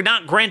least we're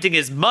not granting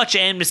as much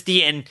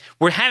amnesty and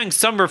we're having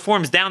some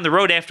reforms down the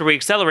road after we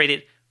accelerate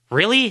it.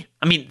 Really?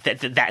 I mean,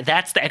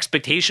 that's the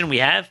expectation we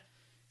have?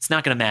 It's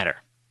not going to matter.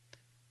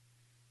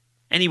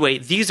 Anyway,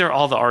 these are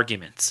all the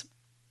arguments.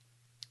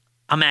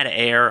 I'm out of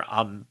air.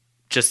 I'm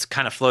just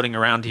kind of floating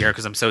around here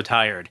because I'm so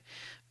tired.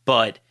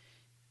 But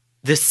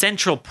the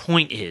central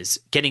point is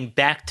getting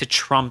back to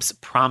Trump's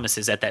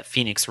promises at that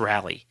Phoenix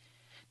rally.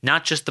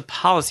 Not just the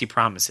policy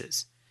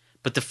promises,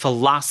 but the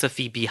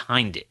philosophy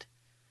behind it.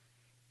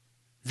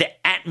 The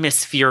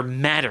atmosphere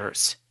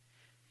matters.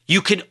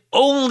 You can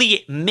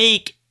only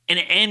make an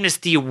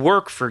amnesty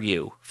work for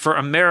you, for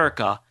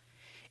America,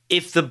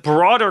 if the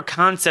broader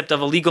concept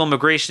of illegal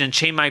immigration and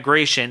chain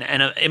migration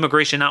and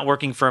immigration not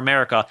working for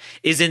America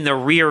is in the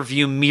rear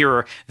view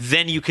mirror.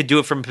 Then you could do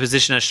it from a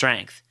position of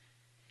strength.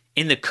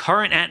 In the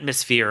current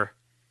atmosphere,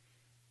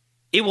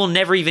 it will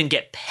never even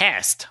get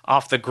passed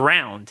off the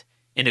ground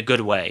in a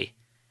good way.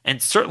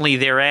 And certainly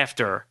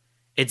thereafter,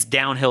 it's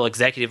downhill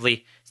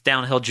executively, it's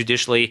downhill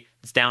judicially,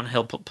 it's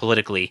downhill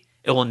politically.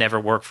 It will never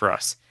work for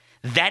us.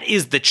 That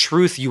is the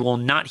truth you will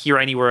not hear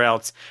anywhere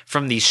else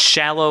from these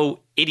shallow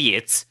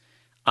idiots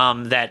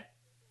that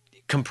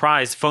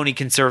comprise phony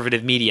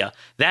conservative media.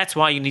 That's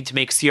why you need to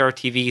make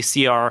CRTV,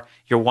 CR,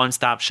 your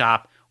one-stop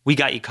shop. We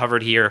got you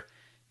covered here.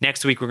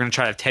 Next week, we're going to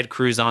try to have Ted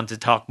Cruz on to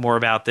talk more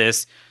about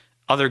this,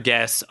 other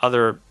guests,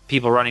 other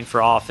people running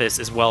for office,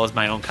 as well as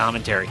my own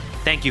commentary.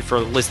 Thank you for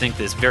listening to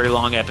this very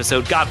long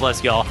episode. God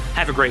bless y'all.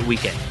 Have a great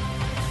weekend.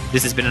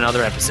 This has been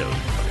another episode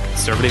of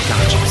Conservative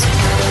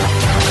Conscience.